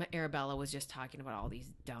 Like, Arabella was just talking about all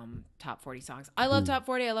these dumb top 40 songs. I love top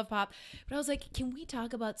 40. I love pop. But I was like, can we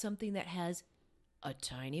talk about something that has a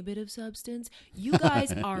tiny bit of substance? You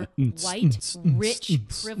guys are white, rich,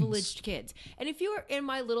 privileged kids. And if you're in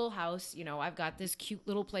my little house, you know, I've got this cute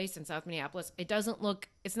little place in South Minneapolis.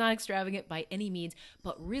 It's not extravagant by any means,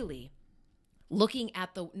 but really, looking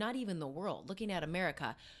at not even the world, looking at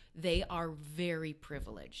America, they are very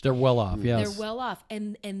privileged. They're well off, yes. They're well off.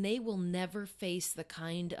 And they will never face the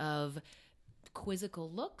kind of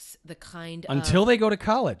quizzical looks, until they go to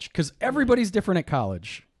college, because everybody's different at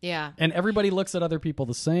college. Yeah. And everybody looks at other people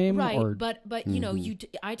the same. Right, Or, but you know,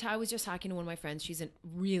 I was just talking to one of my friends. She's a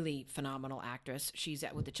really phenomenal actress. She's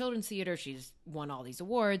with the Children's Theater. She's won all these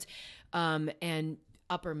awards, and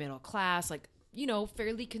upper middle class, like, you know,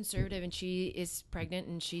 fairly conservative. And she is pregnant,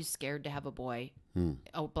 and she's scared to have a boy,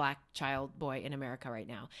 a black child boy in America right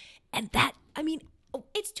now. And that, I mean,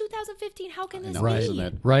 it's 2015. How can this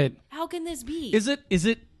be? Right. How can this be? Is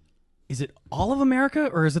it all of America,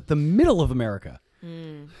 or is it the middle of America?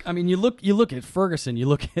 I mean, you look at Ferguson, you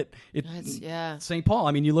look at St. Paul.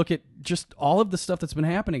 I mean, you look at just all of the stuff that's been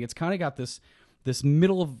happening. It's kind of got this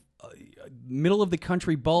middle of the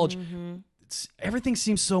country bulge. Everything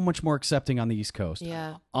seems so much more accepting on the East Coast.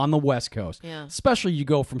 Yeah. On the West Coast. Yeah. Especially you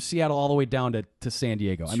go from Seattle all the way down to San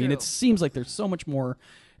Diego. I mean, it seems like there's so much more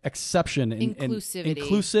exception and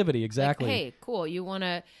inclusivity. Exactly. Like, hey, cool. You want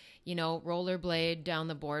to, you know, rollerblade down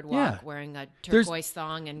the boardwalk wearing a turquoise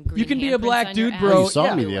thong and green. You can be a black dude, ass. bro. You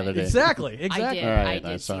saw me the other day. Exactly. I did. All right, I did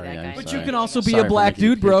I'm see sorry, that I'm guy. sorry. But you can also be Sorry a for black making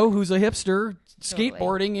you dude, bro, who's a hipster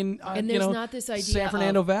skateboarding in And there's not this idea San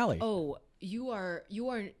Fernando Valley. Oh, you're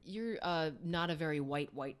not a very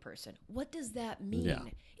white person. What does that mean? Yeah.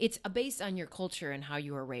 It's based on your culture and how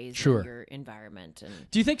you were raised Sure. in your environment. And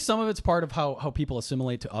Do you think some of it's part of how people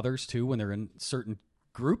assimilate to others too when they're in certain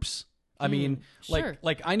groups? I mean, sure.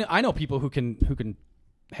 like I know people who can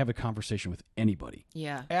have a conversation with anybody.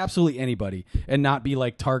 yeah. Absolutely anybody, and not be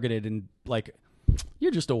like targeted and like,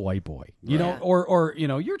 you're just a white boy, you know, or you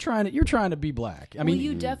know, you're trying to be black. I mean,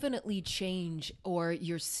 you definitely change, or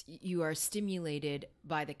you are stimulated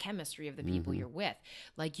by the chemistry of the people you're with.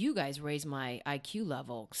 Like, you guys raise my IQ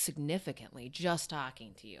level significantly just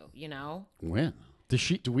talking to you. You know. When?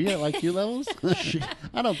 do we have IQ levels?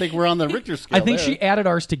 I don't think we're on the Richter scale. I think there. she added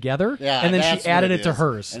ours together, and then she added it to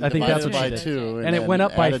hers. And I think that's what divided she by did. 2, And it went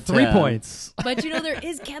up by 3 10. points. But you know, there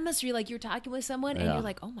is chemistry. Like, you're talking with someone and Yeah. you're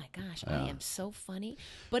like, oh my gosh, I am so funny.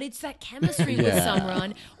 But it's that chemistry with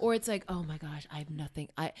someone, or it's like, oh my gosh, I have nothing.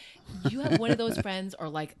 You have one of those friends, or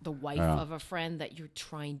like the wife of a friend that you're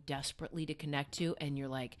trying desperately to connect to, and you're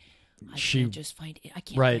like, I can't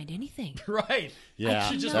find anything. Right.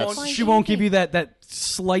 Yeah. She won't give you that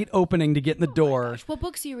slight opening to get in the door. What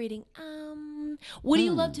books are you reading? What do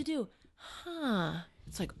you love to do?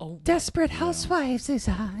 It's like, oh, Desperate Housewives is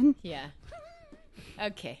on. yeah.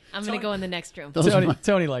 Okay, I'm gonna go in the next room.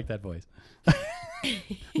 Tony liked that voice.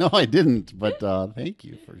 No, I didn't. But thank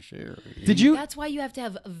you for sharing. Did you? That's why you have to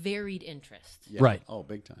have varied interests. Yeah. Right. Oh,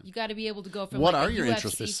 big time. You got to be able to go from. What like, are a your UFC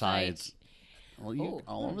interests besides? fight. Well, you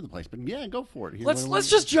all over the place, but yeah, go for it. Here, Let's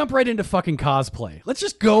just jump right into fucking cosplay. Let's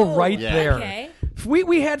just go right yeah. there. Okay.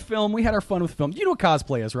 We had film. We had our fun with film. You know what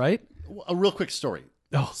cosplay is, right? A real quick story.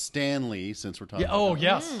 Oh. Stan Lee, since we're talking. Yeah. Oh, about him,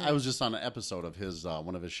 yes. I was just on an episode of his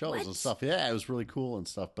one of his shows and stuff. Yeah, it was really cool and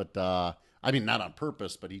stuff. But I mean, not on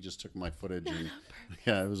purpose, but he just took my footage and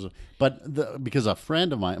yeah, it was. But because a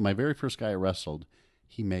friend of mine, my very first guy I wrestled,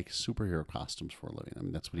 he makes superhero costumes for a living. I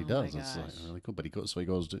mean, that's what he does. It's like really cool. But he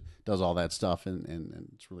goes does all that stuff, and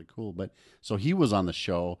it's really cool. But so he was on the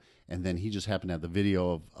show, and then he just happened to have the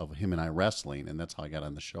video of him and I wrestling, and that's how I got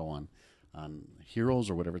on the show on Heroes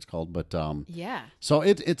or whatever it's called. But Yeah. so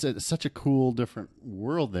it's such a cool, different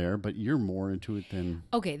world there. But you're more into it than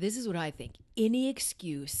Okay, this is what I think. Any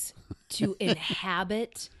excuse to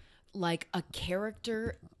inhabit like a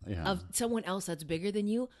character of someone else that's bigger than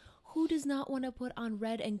you. Who does not want to put on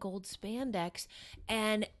red and gold spandex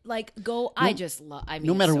and like go? I just love. I mean,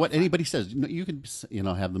 no matter it's so what fun. anybody says, you can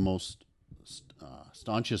have the most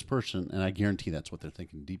staunchest person, and I guarantee that's what they're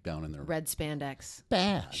thinking deep down in their Red spandex,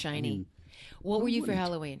 bad, shiny. I mean, what were you for wouldn't?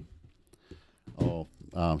 Halloween?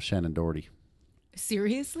 Shannon Doherty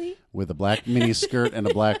Seriously? with a black mini skirt and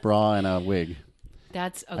a black bra and a wig.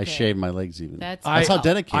 That's okay. I shaved my legs even. That's how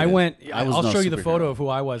dedicated. I went. was I'll no show you the superhero. photo of who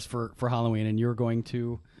I was for Halloween, and you're going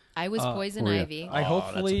to. I was Poison Maria. Ivy. I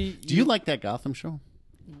hopefully. Do you like that Gotham show?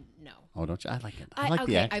 No. Oh, don't you? I like it. I like the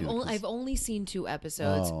okay, acting. I've only seen 2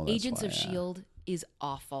 episodes. Oh, that's Agents why, of S.H.I.E.L.D. is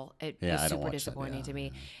awful. It Yeah, I was don't super watch that, disappointing yeah, to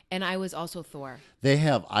me. And I was also Thor. They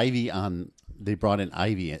have Ivy on. They brought in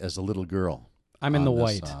Ivy as a little girl. I'm in on the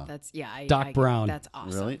this, white. That's Doc Brown. That's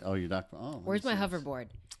awesome. Really? Oh, you're Doc. Oh, Where's my makes sense. hoverboard?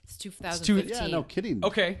 It's 2015. Yeah, no kidding.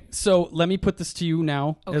 Okay, so let me put this to you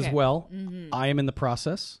now as Okay. well. I am in the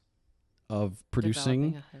process of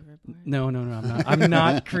producing. Developing a hoverboard. No, I'm not. I'm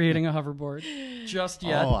not creating a hoverboard just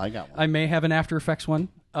yet. Oh, I got one. I may have an After Effects one,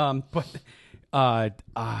 but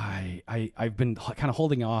I've been kind of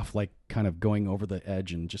holding off, like kind of going over the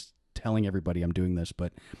edge and just telling everybody I'm doing this,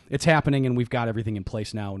 but it's happening and we've got everything in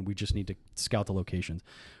place now, and we just need to scout the locations.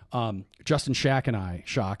 Justin Shack and I,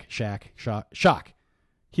 Shock.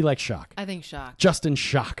 He likes Shock. I think Shock. Justin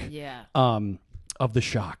Shock. Yeah. of the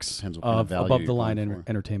shocks Depends what kind of of value above you're the line going for.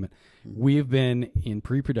 entertainment. We've been in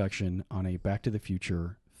pre-production on a Back to the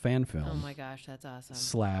Future fan film Oh my gosh, that's awesome.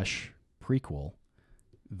 / prequel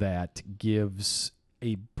that gives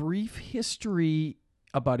a brief history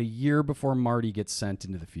about a year before Marty gets sent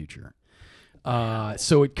into the future.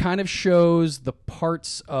 So it kind of shows the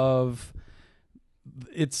parts of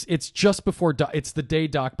it's just before it's the day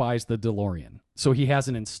Doc buys the DeLorean. So he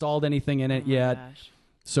hasn't installed anything in it Oh my yet. gosh.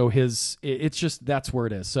 So it's just that's where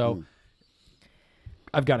it is. So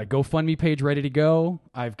I've got a GoFundMe page ready to go.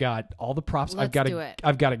 I've got all the props. Let's do it.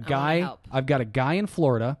 I've got a I wanna guy. help. I've got a guy in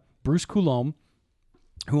Florida, Bruce Coulombe,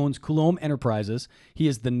 who owns Coulombe Enterprises. He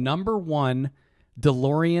is the #1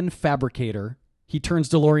 DeLorean fabricator. He turns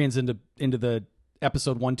DeLoreans into the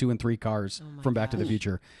episode 1, 2, and 3 cars from Back to the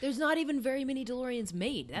Future. There's not even very many DeLoreans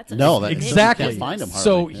made. That's No, that's that- Exactly. You can't find 'em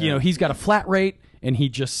So hardly. you know he's got a flat rate, and he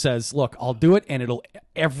just says, "Look, I'll do it, and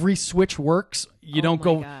every switch works. You don't my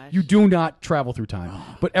go. gosh. You do not travel through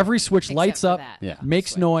time, but every switch lights for up, that. Yeah.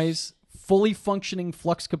 makes Switch. noise, fully functioning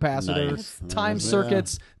flux capacitor, Nice. time Yeah.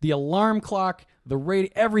 circuits, the alarm clock, the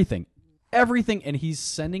radio, everything." And he's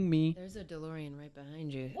sending me. There's a DeLorean right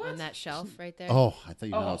behind you on that shelf right there. Oh, I thought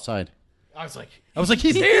you went outside. I was like,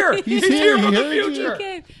 he's here. He's here from the He heard you. future.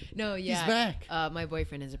 Okay. No, yeah. back. My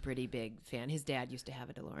boyfriend is a pretty big fan. His dad used to have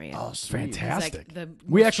a DeLorean. Oh, sweet. Fantastic. It's like the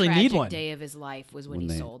We most actually need tragic one. day of his life was when he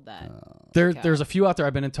they- sold that. There's a few out there.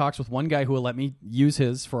 I've been in talks with one guy who will let me use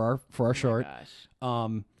his for our short.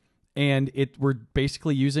 Gosh. And we're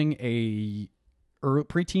basically using a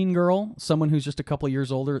preteen girl, someone who's just a couple of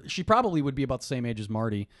years older. She probably would be about the same age as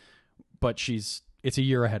Marty, but it's a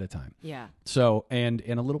year ahead of time. Yeah. So and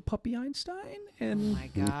a little puppy Einstein, Oh and my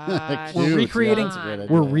gosh. we're Cute. recreating Yeah, that's a great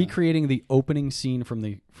we're idea. recreating the opening scene from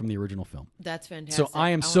the original film. That's fantastic. So I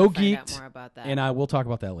am wanna so find out geeked, more about that. and I will talk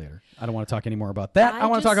about that later. I don't want to talk any more about that. I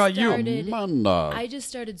want to talk about you. I just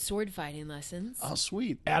started sword fighting lessons. Oh,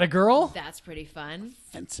 sweet. At a girl. That's pretty fun.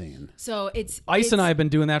 Fencing. So it's Ice and I have been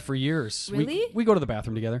doing that for years. Really? We go to the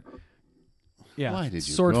bathroom together. Yeah. Why did you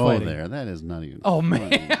sword go fighting. there? That is not even. Oh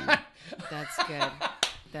man. That's good.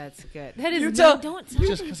 That's good. That is You tell- don't tell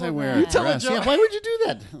Just because I people wear that. a tell a dress. joke. Yeah, why would you do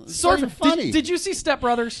that? Sword. It's funny. Did you see Step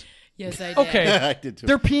Brothers? Yes, I did. Okay. I did too.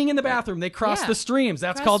 They're peeing in the bathroom. They cross Yeah. the streams.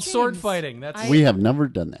 That's Cross called sword streams. fighting. That's We have never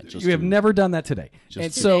done that. Just you have to- never done that today. Just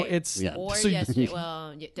And to- so Today. it's Yeah. Or so yesterday.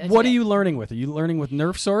 Well, what are you learning with? Are you learning with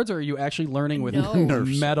Nerf swords, or are you actually learning with No.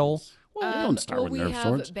 Nerf metal? swords. Well, don't start with we Nerf have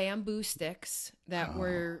swords. bamboo sticks that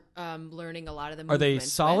we're learning a lot of the Are they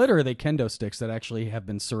movements solid, with. or are they kendo sticks that actually have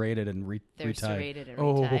been serrated and They're retied? serrated and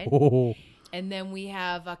Oh. retied. And then we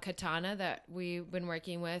have a katana that we've been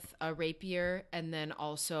working with, a rapier, and then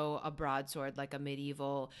also a broadsword, like a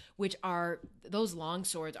medieval, which are those long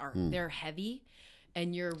swords are they're heavy,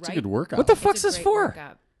 and you're It's right. a good workout. What the It's fuck's a this great for?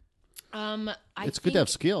 workout. I It's good to have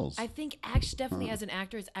think- skills. I think actually definitely as an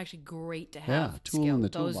actor, it's actually great to Yeah, have tool in the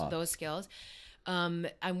those toolbox. skills.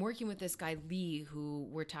 I'm working with this guy Lee, who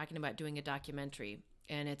we're talking about doing a documentary,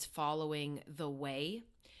 and it's following the way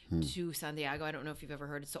to Santiago. I don't know if you've ever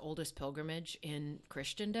heard. It's the oldest pilgrimage in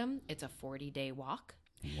Christendom. It's a 40-day walk.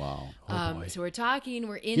 Wow. So we're talking.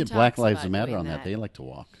 We're in Get talks Black Lives about Matter doing on that. They like to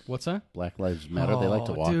walk. What's that? Black Lives Matter. They like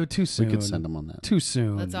to Oh, walk. dude, too soon. We could send them on that. Too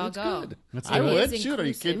soon. Let's all go. I It would. is Shoot, are you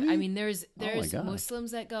inclusive. kidding me? I mean, there's God.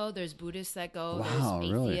 Muslims that go. There's Buddhists that go. Wow,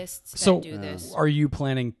 there's really? atheists So, that do this. are you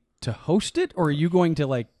planning to host it, or are you going to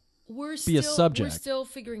like? We're be a subject? We're still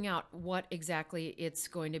figuring out what exactly it's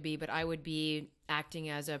going to be, but I would be acting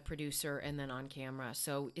as a producer and then on camera.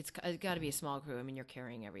 So it's got to be a small crew. I mean, you're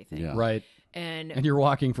carrying everything. Yeah. Right. And You're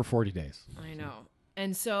walking for 40 days. I know.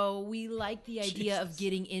 And so we like the idea of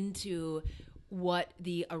getting into what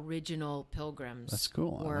the original pilgrims That's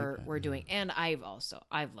cool. I like that, were doing. And I've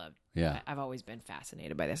loved. Yeah. I've always been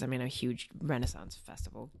fascinated by this. I mean, I'm a huge Renaissance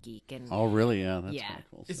festival geek, and Oh, really? Yeah. That's yeah, kinda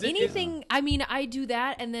cool. anything. I mean, I do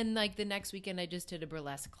that, and then like the next weekend, I just did a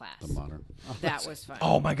burlesque class. Modern. That was fun.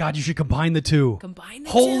 Oh my God! You should combine the two. Combine the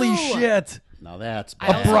Holy two. shit! Now that's I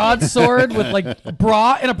A also broadsword with like a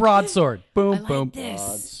bra and a broadsword. Boom, I like boom. this.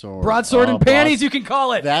 broadsword. Broadsword Oh, and panties, broad- you can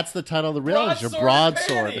call it. That's the title of the real. Is your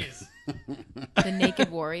broadsword. The Naked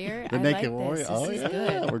Warrior. The I Naked like Warrior. This. Oh This is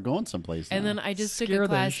yeah, good. we're going someplace. And now. then I just took Scare a the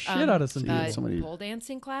class, shit out of some people. Somebody- pole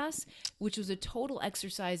dancing class, which was a total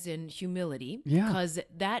exercise in humility. Yeah. Because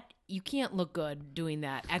that you can't look good doing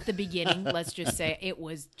that at the beginning. Let's just say it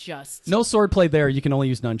was just No swordplay there. You can only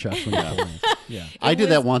use nunchucks when you're pulling. Yeah. I did was-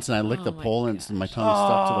 that once, and I licked oh the my pole, and my tongue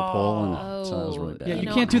stuck to the pole, and so that was really bad. Yeah, you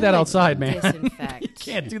know, can't do I that like outside, man. Disinfect. You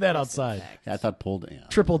can't do that outside. Disinfect. Yeah, I thought pole. Yeah.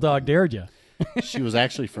 Triple dog dared you. She was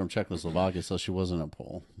actually from Czechoslovakia, so she wasn't a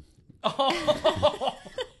pole.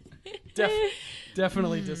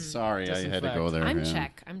 Definitely just. Sorry, I had to go there. I'm yeah.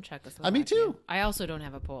 Czech. I'm Czechoslovakian. Me too. I also don't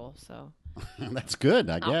have a pole, so That's good,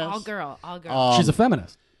 I guess. all girl. She's a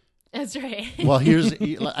feminist. That's right. Well,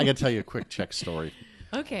 I got to tell you a quick Czech story.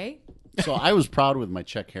 Okay. So I was proud with my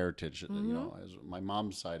Czech heritage. You know, as my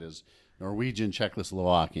mom's side is Norwegian,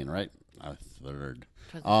 Czechoslovakian, right? A third.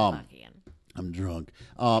 Czechoslovakian. I'm drunk.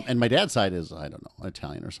 And my dad's side is, I don't know,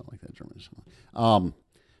 Italian or something like that, German or something.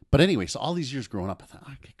 But anyway, so all these years growing up, I thought,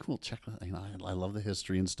 okay, cool, Czech. You know, I love the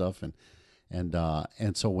history and stuff.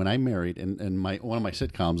 And so when I married, and one of my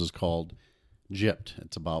sitcoms is called Gypped.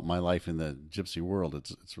 It's about my life in the gypsy world.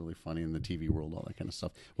 It's really funny in the TV world, all that kind of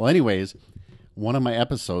stuff. Well, anyways, one of my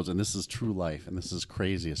episodes, and this is true life, and this is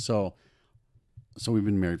crazy. So we've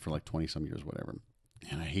been married for like 20 some years, whatever.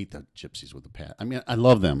 And I hate the gypsies with the pat. I mean, I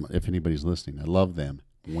love them. If anybody's listening, I love them.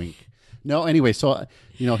 Wink. No, anyway, so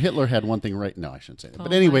Hitler had one thing right. No, I shouldn't say that.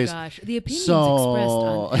 But anyways, my gosh. The opinions expressed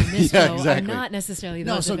on this show are not necessarily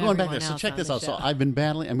those so of going back everyone there, so else check on this the out. So show. I've been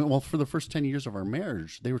battling. I mean, well, for the first 10 years of our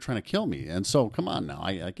marriage, they were trying to kill me, and so come on now,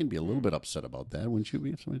 I can be a little bit upset about that, wouldn't you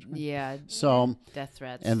be? If somebody tried? Yeah. So Death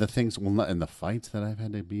threats. and the things, and the fights that I've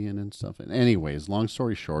had to be in and stuff. And anyways, long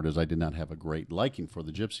story short is I did not have a great liking for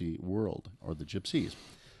the gypsy world or the gypsies.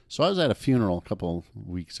 So I was at a funeral a couple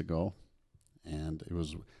weeks ago, and it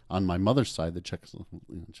was on my mother's side, the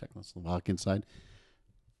Czechoslovakian side,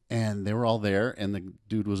 and they were all there, and the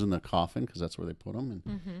dude was in the coffin because that's where they put him,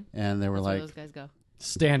 and they were That's like, where those guys go.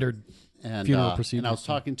 Standard and, funeral procedure. And I was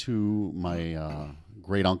talking to my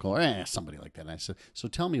great uncle or somebody like that, and I said, "So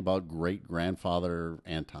tell me about great grandfather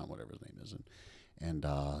Anton, whatever his name is, and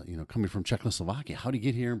coming from Czechoslovakia, how did he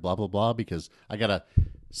get here, and blah blah blah." Because I got a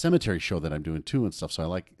cemetery show that I'm doing too and stuff, so I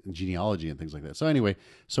like genealogy and things like that. So anyway,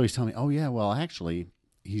 so he's telling me, "Oh yeah, well actually,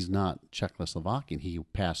 he's not Czechoslovakian. He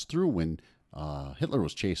passed through when Hitler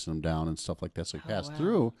was chasing him down and stuff like that. So he passed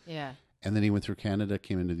through, Yeah. and then he went through Canada,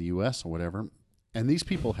 came into the U.S. or whatever." And these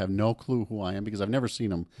people have no clue who I am because I've never seen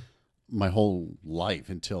them my whole life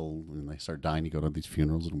until when they start dying. You go to these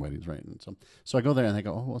funerals and weddings, right? And so I go there and they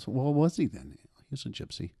go, "Oh, what was he then?" He's a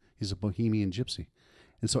gypsy. He's a bohemian gypsy.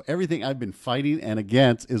 And so everything I've been fighting and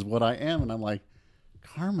against is what I am. And I'm like,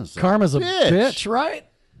 karma's a bitch, right?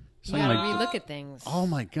 You gotta relook at things. Oh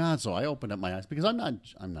my God! So I opened up my eyes because I'm not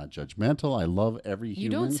judgmental. I love every You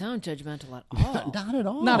human. don't sound judgmental at all. Not at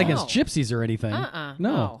all. Not against gypsies or anything.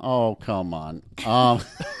 No. Oh come on!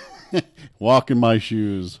 Walk in my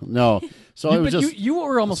shoes. No. So it was just you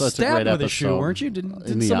were almost so it's a stabbed great with a shoe, episode. weren't you? In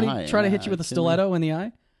Didn't the somebody eye. try to hit you with a stiletto in the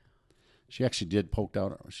eye? She actually did poked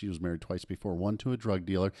out. She was married twice before, one to a drug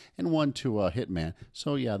dealer and one to a hitman.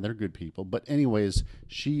 So, yeah, they're good people. But anyways,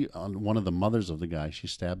 one of the mothers of the guy, she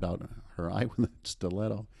stabbed out her eye with a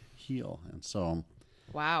stiletto heel. And so,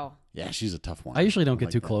 Wow. yeah, she's a tough one. I usually don't get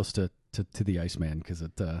like too that. close to the Iceman because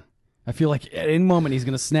I feel like at any moment he's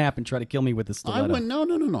going to snap and try to kill me with the stiletto. No.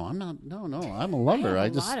 I'm not. No. I'm a lover. I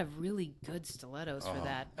have a lot of really good stilettos for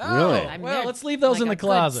that. Really? I mean, Well, they're let's leave those like in the a good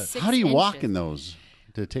closet. 6 How do you walk inches. in those?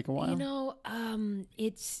 Did it take a while? You know,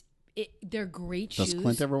 they're great Does shoes.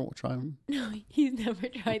 Clint ever try them? No, he's never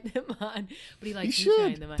tried them on, but he likes should.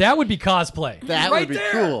 trying them on. That would be cosplay. That right would be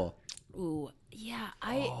there. cool. Ooh, yeah,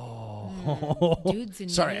 dudes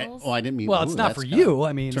and Sorry. needles. I didn't mean. Well, it's ooh, not that's for kinda you.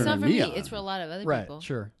 I mean, It's not turning for me. on. It's for a lot of other right? people.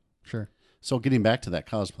 Sure. So getting back to that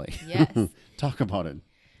cosplay. Yes. Talk about it.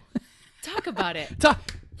 Talk about it.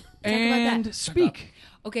 And that. speak.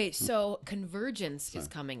 Okay, so Convergence is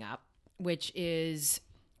coming up, which is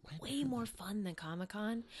way more fun than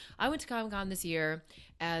Comic-Con. I went to Comic-Con this year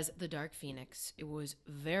as the Dark Phoenix. It was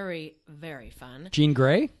very, very fun. Jean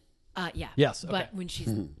Grey. Yeah. Yes, okay. But when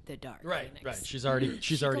she's the Dark Phoenix. Right. She's already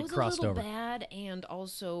She crossed goes a little over. bad and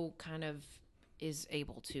also kind of is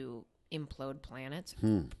able to implode planets.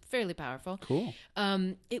 Fairly powerful. Cool.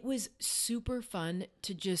 It was super fun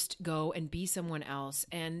to just go and be someone else.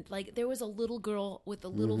 And like there was a little girl with a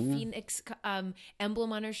little phoenix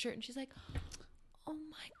emblem on her shirt, and she's like, "Oh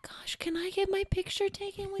my gosh, can I get my picture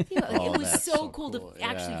taken with you?" Like, it was that's so so cool cool. to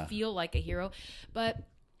actually Yeah. feel like a hero. But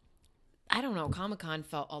I don't know, Comic-Con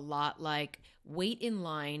felt a lot like wait in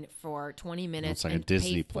line for 20 minutes like a and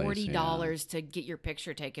Disney pay place, $40 to get your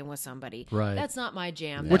picture taken with somebody. Right. That's not my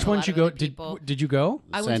jam. Which There's a one lot did you of go? other people. Did you go?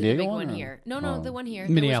 I San went to the Diego big one one or- here. No, the one here.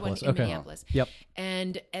 Minneapolis. There was one in Okay. Minneapolis. Yep.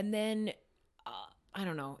 And then I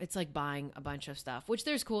don't know. It's like buying a bunch of stuff, which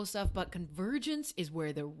there's cool stuff, but Convergence is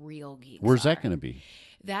where the real geeks Where's are. that going to be?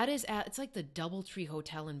 That is at, it's like the Doubletree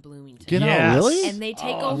Hotel in Bloomington. Get Yes. out, really? And they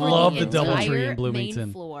take over love the the Doubletree entire in Bloomington.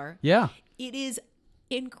 main floor. Yeah. It is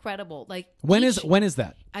incredible. Like when is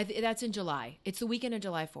that? That's in July. It's the weekend of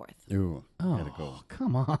July 4th. Ooh, gotta go.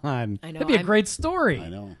 Come on. I know. That'd be a great story. I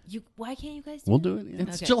know. Why can't you guys do We'll that? do it. Yeah.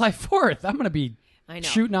 It's July 4th. I'm going to be I know.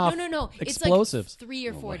 shooting off No. explosives. It's like 3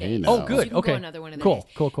 or 4 hey, days. now. Oh, So good. you can Okay. go another one of the Cool,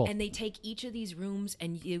 days. cool. And they take each of these rooms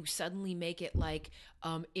and you suddenly make it like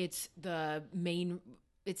it's the main.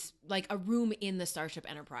 It's like a room in the Starship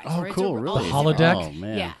Enterprise. Oh, or it's cool, a, really? The holodeck? Oh,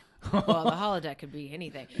 man. Yeah. Well, the holodeck could be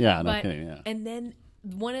anything. Yeah, no kidding, yeah. And then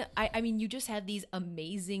I mean, you just have these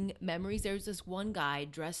amazing memories. There's this one guy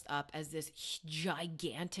dressed up as this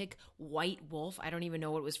gigantic white wolf. I don't even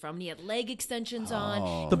know what it was from. And he had leg extensions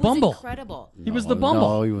on. The It was Bumble. incredible. He was the Bumble.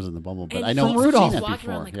 No, he wasn't the Bumble, but And I know he From I've Rudolph. seen it walking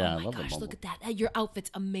before. around like, Yeah, oh I my love the gosh, Bumble. look at that. Your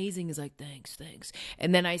outfit's amazing. He's like, thanks.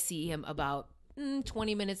 And then I see him about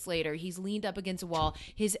 20 minutes later. He's leaned up against a wall.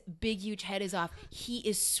 His big, huge head is off. He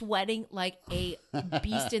is sweating like a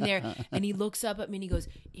beast in there. And he looks up at me and he goes,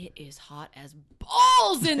 it is hot as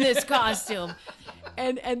balls in this costume.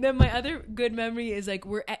 And then my other good memory is like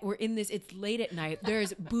we're in this. It's late at night.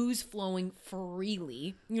 There's booze flowing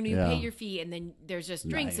freely. You Yeah. pay your fee, and then there's just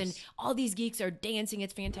drinks, and Nice. all these geeks are dancing.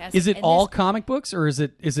 It's fantastic. Is it And all this- comic books or is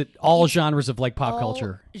it all genres of like pop all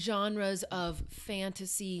culture? genres of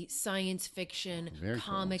fantasy, science fiction, Very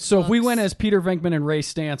cool. comic So if we books. went as Peter Venkman and Ray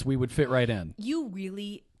Stantz, we would fit right in. You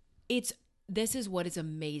really, this is what is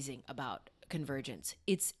amazing about Convergence.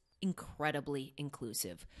 It's incredibly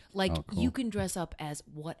inclusive. Like Oh, cool. you can dress up as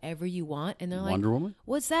whatever you want, and they're like, Wonder Woman?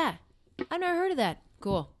 "What's that? I've never heard of that."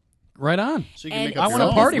 Cool. Right on. So you can And make up I your wanna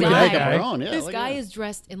own. party You with can that make up guy. your own. Yeah, This look guy at that. is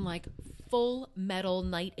dressed in like full metal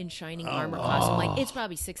knight in shining armor costume. Like it's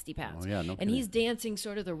probably 60 pounds. Oh, yeah, no and kidding. he's dancing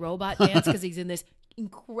sort of the robot dance because he's in this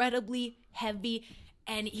incredibly heavy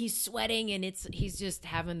and he's sweating and he's just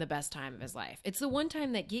having the best time of his life. It's the one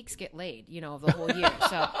time that geeks get laid, of the whole year.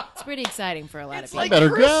 So it's pretty exciting for a lot of people. I better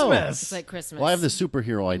go. It's like Christmas. Well, I have this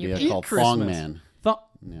superhero idea Eat called Christmas. Thong Man.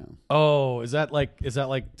 Yeah. Oh, is that like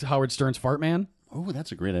Howard Stern's Fart Man? Oh,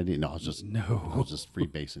 that's a great idea. No, I was just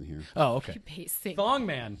freebasing here. Oh, okay. Pacing. Thong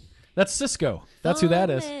Man. That's Cisco. That's who that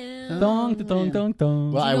is. Man. Thong, thong, thong,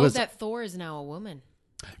 thong. Well, You I know was. that Thor is now a woman.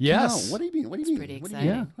 Yes. No, what do you mean? What do you mean? pretty What do you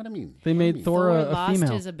exciting. mean? What do I mean? They What do you made mean? Thor Thor a lost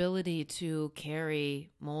female. his ability to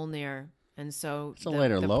carry Mjolnir, and so a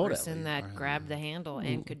lighter the load, at person least. that grabbed the handle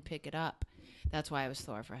and could pick it up. That's why I was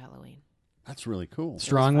Thor for Halloween. That's really cool.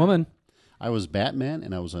 Strong woman. I was Batman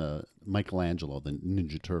and I was Michelangelo, the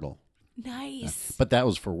Ninja Turtle. Nice. But that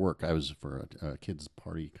was for work. I was for a kid's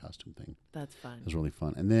party costume thing. That's It fun. was really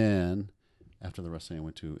fun. And then after the wrestling, I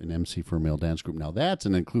went to an MC for a male dance group. Now that's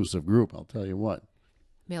an inclusive group. I'll tell you what.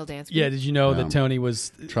 Male dance. Yeah, group. did you know that Tony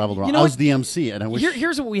was Traveled around. You know I what? was the MC, and I wish.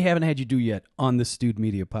 Here's what we haven't had you do yet on the Stewed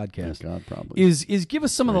Media Thank podcast. God, probably. Is give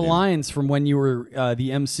us some of the lines from when you were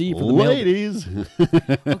the MC for the male. Ladies.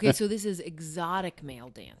 Okay, so this is exotic male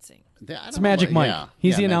dancing. It's Magic Mike.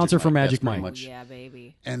 He's the announcer for Magic That's pretty Mike. much- Yeah,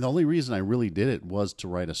 baby. And the only reason I really did it was to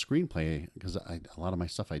write a screenplay because a lot of my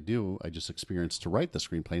stuff I just experienced to write the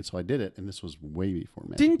screenplay, and so I did it. And this was way before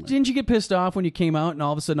Magic Mike. Didn't you get pissed off when you came out and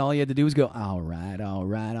all of a sudden all you had to do was go, all right,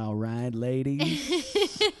 ladies.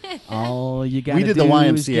 All you got to We do did the is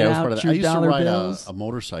YMCA. get I was part out of that. your I used to dollar ride bills. a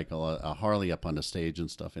motorcycle, a Harley up on the stage and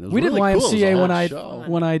stuff. And it was We did really cool. It was a YMCA hot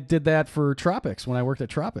when show. I did that for Tropics, when I worked at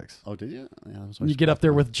Tropics. Oh, did you? Yeah, that was You always get cool. up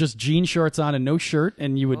there with just jean shorts on and no shirt,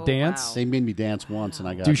 and you would Oh, dance. wow. They made me dance once, and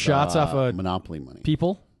I got Do shots off a Monopoly money,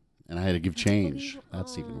 People, and I had to give change.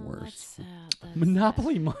 That's even worse. That's sad. That's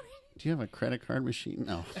Monopoly money. Do you have a credit card machine?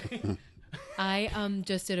 No. I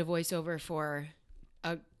just did a voiceover for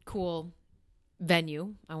a cool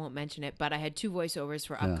venue. I won't mention it, but I had 2 voiceovers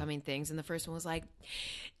for upcoming things, and the first one was like,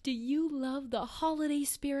 "Do you love the holiday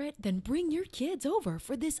spirit? Then bring your kids over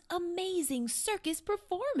for this amazing circus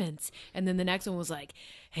performance." And then the next one was like,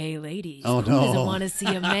 "Hey ladies, Oh, who no. doesn't want to see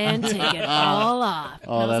a man take it all off?" And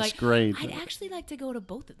Oh, I was that's like, great. I'd actually like to go to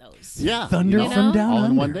both of those. Yeah, Thunder You from know? down all in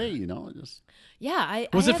under. one day. Just Yeah,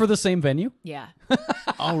 Was it for the same venue? Yeah.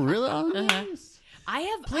 oh really? Oh, nice. I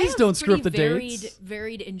have. Please I have don't screw up pretty the varied, dates.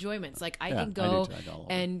 Varied enjoyments. Like I Yeah, can I do go too. I go all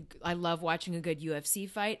over. and I love watching a good UFC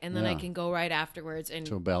fight, and then I Yeah. can go right afterwards and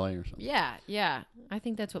To a ballet or something. yeah. I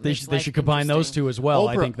think that's what They makes should, they life should combine those interesting. two as well.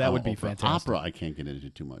 I Oprah- think that would be Oprah. fantastic. Opera, I can't get into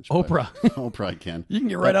too much. Oprah. but Oprah, I can. You can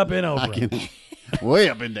get right up in I Oprah. can way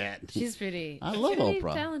up in that. She's pretty. I she's love pretty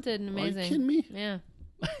Oprah. Talented and Are you amazing. kidding me? Yeah,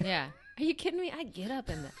 yeah. Are you kidding me? I get up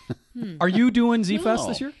in that. Are you doing Z-Fest No.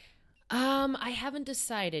 this year? I haven't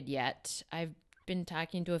decided yet. I've been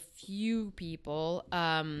talking to a few people.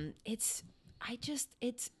 I'm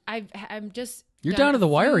just. You're done down to the a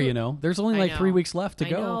wire, few- you know. There's only I like 3 know. weeks left to I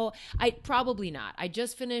go. know. I probably not. I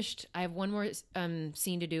just finished. I have one more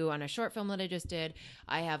scene to do on a short film that I just did.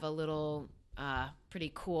 I have a little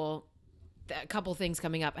pretty cool. A couple things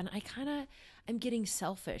coming up, and I'm getting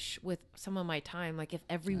selfish with some of my time. Like if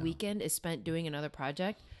every weekend is spent doing another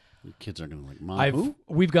project. The kids are going to like, Mom,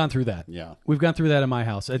 We've gone through that. Yeah. We've gone through that in my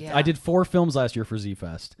house. I did 4 films last year for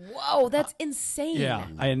Z-Fest. Whoa, that's insane. Yeah,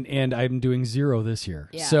 and I'm doing 0 this year.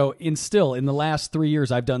 Yeah. So in the last 3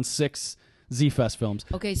 years, I've done 6 Z-Fest films.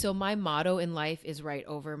 Okay, so my motto in life is right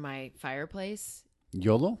over my fireplace.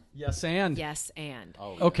 YOLO? Yes, and. Yes, and.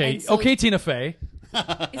 Okay, And so okay, Tina Fey.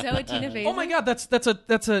 Is that what Tina Fey? Oh my God,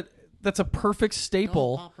 that's a perfect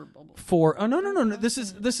staple for. Oh no. This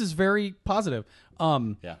is very positive.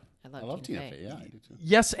 Yeah. I love Tina Tina Fey. Fey. Yeah, I do too.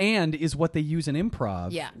 Yes, and is what they use in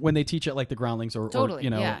improv. Yeah. When they teach at like the Groundlings or Totally.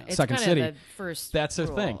 It's Second kind City. of the first That's the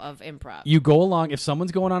rule thing. of improv. You go along. If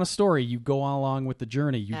someone's going on a story, you go along with the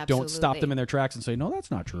journey. You don't stop Absolutely. them in their tracks and say, "No, that's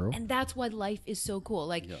not true." And that's why life is so cool.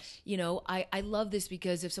 Like, I love this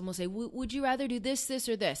because if someone will say, would you rather do this,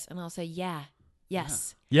 or this? And I'll say, yes.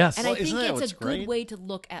 Yes. And Well, I think isn't that it's what's a good great? way to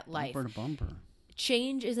look at life. Bumper to bumper.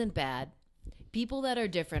 Change isn't bad. People that are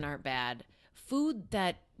different aren't bad. Food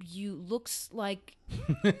that looks like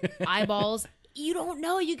eyeballs, you don't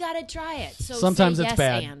know. You got to try it. So Sometimes say it's yes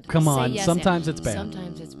bad. And. Come Say on. yes Sometimes and. it's bad.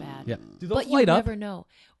 Sometimes it's bad. Yeah. Do those But you light up? never know.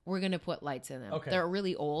 We're gonna put lights in them. Okay. They're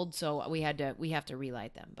really old, so we have to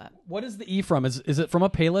relight them. But What is the E from? Is it from a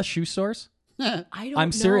Payless shoe source? I don't.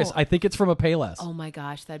 I'm serious. know. I think it's from a Payless. Oh my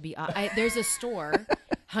gosh, that'd be. There's a store,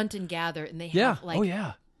 Hunt and Gather, and they yeah. have like Oh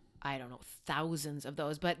yeah. I don't know, thousands of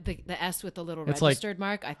those. But the S with the little It's like registered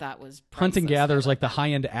mark, I thought was Hunt and priceless. Gather is like the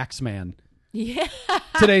high-end Axeman. Yeah.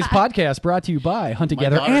 Today's podcast brought to you by Hunt and My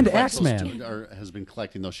Gather daughter and collects those Axeman. too, or has been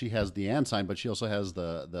collecting those. She has the and sign, but she also has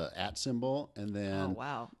the at symbol, and then Oh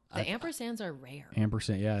wow, the ampersands are rare.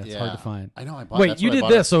 Ampersand. Yeah, it's hard to find. I know. I bought. Wait, that's you what I did bought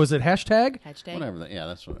this, so is it hashtag? Hashtag. Whatever. Yeah,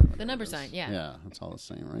 that's what. The number sign, yeah. Yeah, it's all the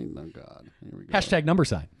same, right? Oh God. Here we go. Hashtag number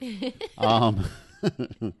sign. Um,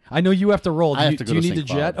 I know you have to roll. I have Do to go you to need to St.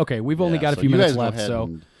 jet? Cloud. Okay, we've only Yeah, got a so few you minutes guys go left, ahead so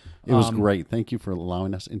and it was great. Thank you for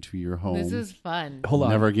allowing us into your home. This is fun. hold on.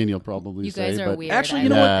 Never again, you'll probably You say. guys are but weird. Actually, I you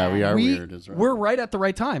know love what? that. we are weird. Is right. We're right at the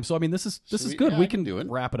right time. So I mean, this is Sweet. good. Yeah, we I can do it.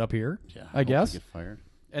 wrap it up here. Yeah, I guess. Get fired.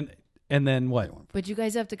 And then what? But you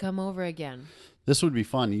guys have to come over again. This would be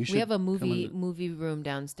fun. You should. We have a come movie room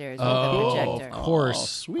downstairs with Oh, a of projector. course. Oh,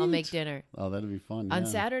 sweet. I'll make dinner. Oh, that'd be fun. On yeah.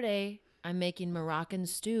 Saturday, I'm making Moroccan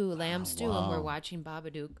stew, lamb stew, and we're watching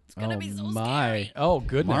Babadook. It's gonna be so my! scary. Oh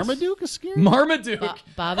goodness! Marmaduke is scary. Marmaduke.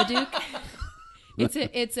 Babadook.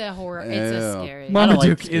 It's a horror. It's a Ew. scary. I don't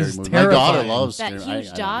Marmaduke scary is movies. My daughter terrifying. loves That scary.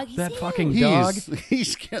 huge dog. that he's fucking huge. dog.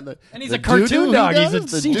 He's scared. And he's the a cartoon doo-doo dog. he He's a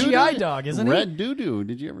does, the CGI doo-doo? dog, isn't he? Red doo-doo.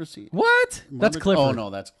 Did you ever see? What? That's Marmaduke- Clifford. Oh no,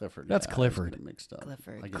 that's Clifford. That's Yeah, I Clifford. was getting mixed up.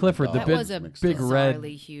 Clifford. I get Clifford, the dogs big- That was a mixed big up. red-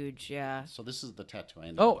 bizarrely huge. Yeah. So this is the tattoo. I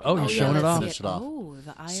ended Oh, up oh, getting. you're showing it let's off. see Finish it off. Oh,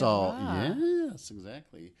 the eye So of Ra. yes,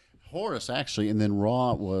 exactly. Horus actually, and then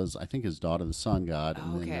Ra was I think his daughter, the sun god,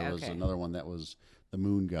 and then Okay, there was okay. another one that was the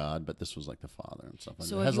moon god, but this was like the father and stuff.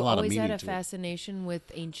 So it have has you a lot of always meaning had a to it. fascination with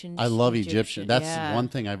ancient? I love Egyptian. That's Yeah. one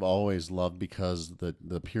thing I've always loved because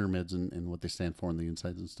the pyramids and what they stand for on the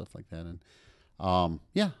insides and stuff like that. And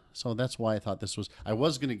yeah, so that's why I thought this was. I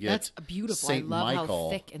was going to get That's beautiful. Saint I love Michael.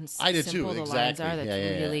 how thick and I did simple too. the Exactly. lines are. That's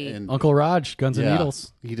yeah. really. And, Uncle Raj, Guns and yeah,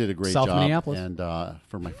 Needles. He did a great South job. Minneapolis. And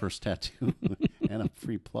for my first tattoo, and a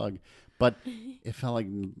free plug, but it felt like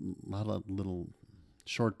a lot of little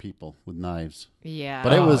short people with knives. Yeah.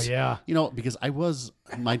 But it Oh, was, yeah. because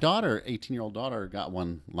my daughter, 18-year-old daughter, got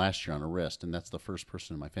one last year on her wrist, and that's the first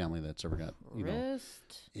person in my family that's ever got,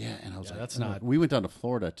 wrist. Yeah, and I was like, that's not- We went down to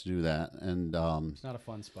Florida to do that, and It's not a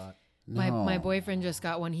fun spot. My boyfriend just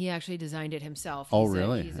got one. He actually designed it himself. Oh, He's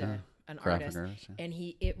really? He's Yeah. an Graphic artist, artist, yeah. and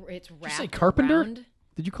it's wrapped. Did you say carpenter? around-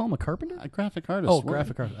 Did you call him a carpenter? a graphic artist. Oh, What?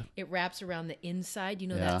 graphic artist. It wraps around the inside. You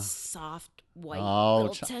know Yeah. that soft white Oh,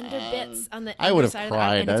 little tender bits on the. I would have underside of the arm,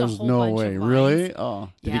 cried. and it's a There's whole no bunch way. of Really? lines. Oh,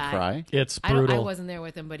 did Yeah. he cry? It's I brutal. wasn't there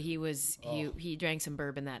with him, but he was. He drank some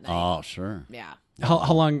bourbon that night. Oh, sure. Yeah.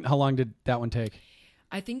 How long did that one take?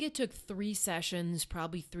 I think it took 3 sessions,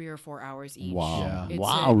 probably 3 or 4 hours each. Wow. Yeah.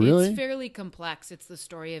 Wow, really? It's fairly complex. It's the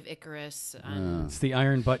story of Icarus. And, It's the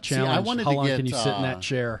Iron Butt See, I Challenge. wanted How to long get, can you sit in that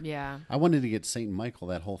chair? yeah. I wanted to get Saint Michael,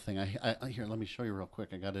 that whole thing. I here, let me show you real quick.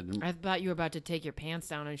 I got it in. I thought you were about to take your pants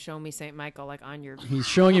down and show me St. Michael like on your. He's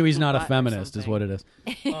showing you he's not a butt or feminist, is something. what it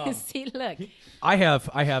is. See, look. I have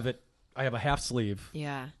it. I have a half sleeve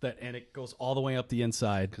Yeah. and it goes all the way up the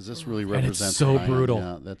inside. Because this really it's represents so what I am. brutal.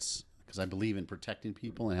 Yeah, that's because I believe in protecting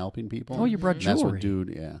people and helping people. Oh, you brought And That's jewelry. what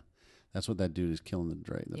dude. Yeah, that's what that dude is killing the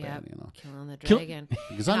dragon. Yeah. Bad, Killing the Kill- dragon.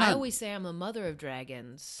 Because And I'm I not. always say I'm a mother of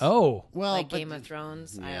dragons. Oh, well, like but- Game of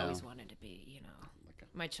Thrones. I yeah. always wanted to be,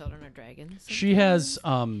 my children are dragons. she has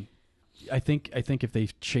I think if they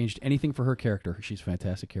changed anything for her character, she's a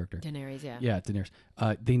fantastic character. Daenerys, yeah. Yeah, Daenerys.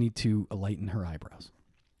 They need to lighten her eyebrows.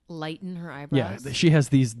 Lighten her eyebrows. Yeah, she has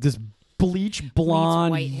this bleach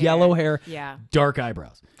blonde, white yellow hair, Yeah. dark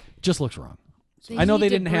eyebrows. Just looks wrong. They I know need they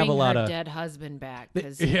to didn't have a bring lot her of dead husband back.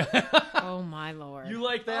 'Cause Yeah. oh my lord. You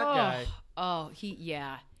like that Oh. guy? Oh,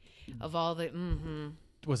 yeah. Of all the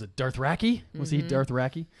Was it Darth Raki? Was he Darth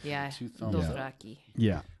Raki? yeah. Two thumbs up. Dothraki.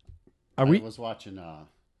 Yeah. Are I we? was watching.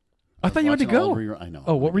 I thought you had to watching all go. I know.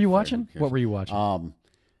 Oh, what were you Fair, watching? who cares? What were you watching?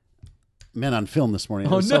 Men on Film this morning.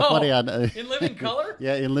 It Oh, was so no. funny on, In living color?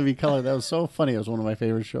 yeah, in Living Color. That was so funny. It was one of my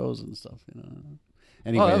favorite shows and stuff.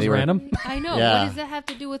 Anyway, Oh, that was they were, random. I know. Yeah. What does that have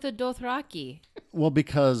to do with a Dothraki? Well,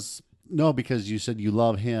 because you said you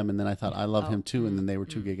love him, and then I thought I love him too, and then they were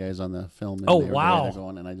two gay guys on the film. And Oh, they were wow. together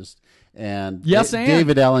going, and I just Yes, and.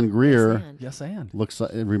 David Allen Greer And Yes, and. looks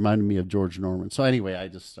like, it reminded me of George Norman. So anyway, I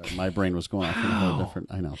just my brain was going off in a whole different.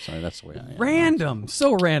 I know, sorry, that's the way I am. Random.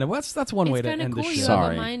 So random. That's one way it's to kind of end cool. the You show. have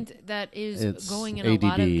Sorry. a mind that is It's going in a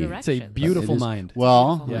lot of ADD. directions. It's a beautiful It is- mind.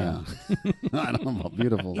 Well, Yeah. yeah. I don't know about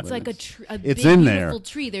beautiful. It's but like a it's big, in there. beautiful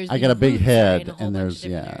tree. There's I got a these big roots head, in a whole and bunch there's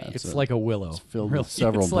of different areas. It's like a willow. filled with Really,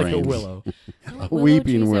 several it's like a brains. willow. Willow weeping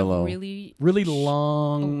trees have willow. Really, Really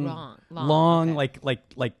long, long, okay.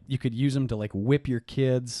 like you could use them to like whip your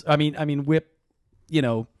kids. I mean whip, you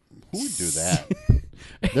know. Who would do that?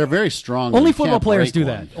 They're very strong. Only You football can't players break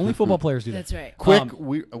do one. that. Only football players do that. That's right. Quick,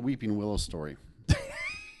 a weeping willow story.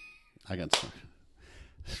 I got some.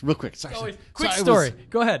 Real quick. Sorry. Quick So I story. was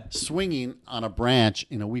Go ahead. swinging on a branch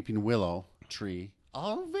in a weeping willow tree.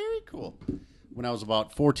 Oh, very cool. When I was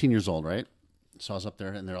about 14 years old, right? So I was up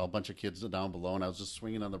there, and there were a bunch of kids down below, and I was just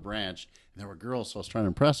swinging on the branch. And there were girls, so I was trying to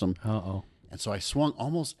impress them. Uh-oh. And so I swung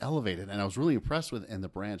almost elevated, and I was really impressed with it, and the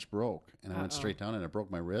branch broke. And I went straight down, and I broke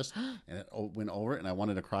my wrist, and it went over it, and I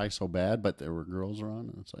wanted to cry so bad, but there were girls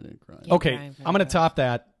around, and so I didn't cry. Okay, Right. I'm going to top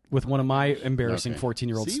that with one of my embarrassing Okay.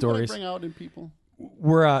 14-year-old See stories. what I bring out in people?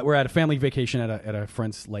 We're at a family vacation at a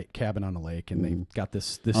friend's lake cabin on the lake, and they got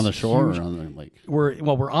this On the shore huge- or on the lake?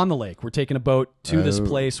 We're on the lake. We're taking a boat to this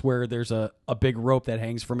place where there's a big rope that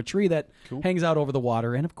hangs from a tree that hangs out over the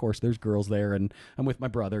water, and of course there's girls there, and I'm with my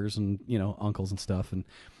brothers and uncles and stuff, and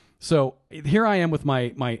so here I am with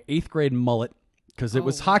my 8th grade mullet because it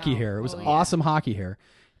was hockey hair. It was awesome hockey hair,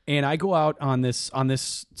 and I go out on this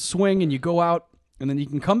swing, and you go out, and then you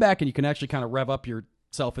can come back and you can actually kind of rev up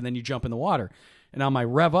yourself, and then you jump in the water. And on my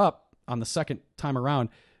rev up on the second time around,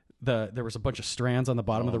 there was a bunch of strands on the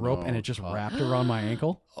bottom of the rope, and it just wrapped around my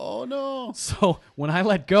ankle. Oh, no. So when I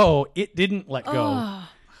let go, it didn't let go.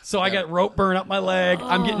 So I got rope burn up my leg.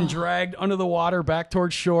 I'm getting dragged under the water back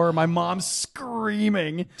towards shore. My mom's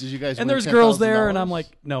screaming. Did you guys And win there's girls there, and $10,000? I'm like,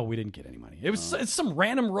 no, we didn't get any money. It's some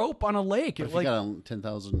random rope on a lake. But It, if like, you got on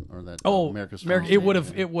 10,000 or that America's America,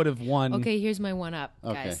 Funniest it would have won. Okay, here's my one up,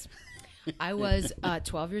 Okay. guys. I was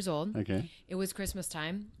 12 years old. Okay. It was Christmas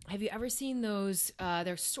time. Have you ever seen those?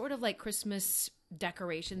 They're sort of like Christmas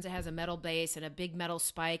decorations. It has a metal base and a big metal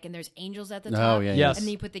spike, and there's angels at the top. yeah, Yes. And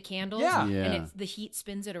then you put the candles, Yeah. and Yeah. the heat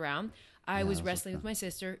spins it around. I was wrestling with my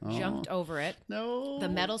sister, jumped over it. No. The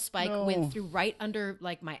metal spike went through right under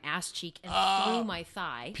like my ass cheek and through my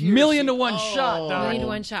thigh. $1,000,000 to 1 shot, dog.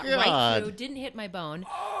 1 shot right God. through. Didn't hit my bone.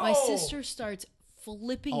 My sister starts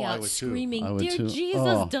flipping I out, would too. screaming, I would "Dear too. Jesus,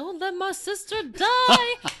 Oh. don't let my sister die!"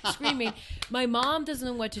 Screaming. My mom doesn't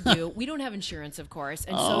know what to do. We don't have insurance, of course,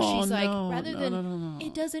 and so she's like, rather than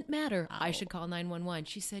it doesn't matter, I should call 911.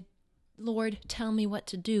 She said, "Lord, tell me what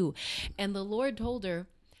to do," and the Lord told her,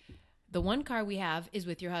 "The one car we have is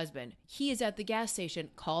with your husband. He is at the gas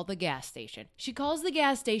station. Call the gas station." She calls the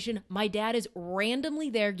gas station. My dad is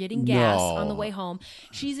randomly there getting gas on the way home.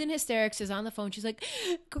 She's in hysterics, is on the phone. She's like,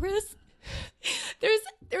 "Chris,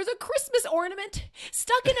 there's a Christmas ornament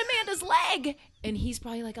stuck in Amanda's leg." And he's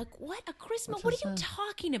probably like, "What? A Christmas? What are you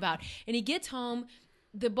talking about?" And he gets home.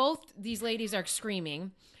 Both these ladies are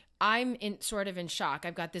screaming. I'm sort of in shock.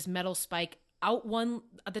 I've got this metal spike out one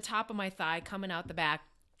at the top of my thigh, coming out the back.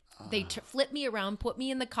 They flip me around, put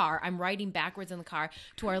me in the car. I'm riding backwards in the car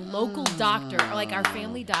to our local doctor, like our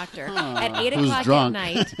family doctor, at 8 Who's o'clock drunk?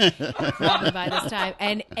 at night. Probably by this time,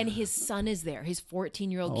 and his son is there, his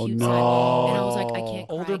 14-year-old cute no. son. And I was like, I can't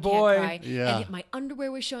cry, Older I can't boy. cry. Yeah. And my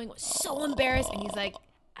underwear was showing. I was so embarrassed, and he's like,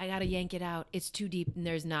 "I gotta yank it out. It's too deep, and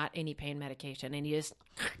there's not any pain medication." And he just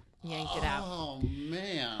yanked it out. Oh,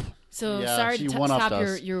 man. So Yeah, sorry she to one-upped stop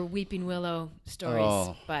us. your Weeping Willow stories,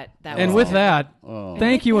 Oh. but that And was with it. that, Oh.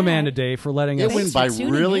 thank you, with that- Amanda Day, for letting It us went by for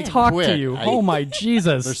tuning really in. talk quick. to you. Oh my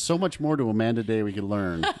Jesus! There's so much more to Amanda Day we could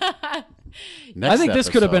learn. I Next think this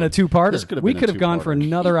could have been a episode. two-parter. This could have We been could a have gone for two-parter.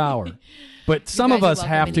 another hour, but some guys of are us welcome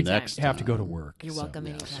have to anytime. have to go to work. You're so. welcome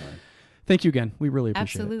anytime. Thank you again. We really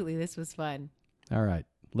appreciate Absolutely. This was fun. it. All right.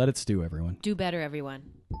 Let it stew, everyone. Do better, everyone.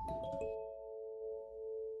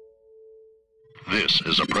 This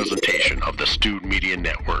is a presentation of the Stewed Media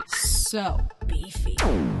Network. So beefy.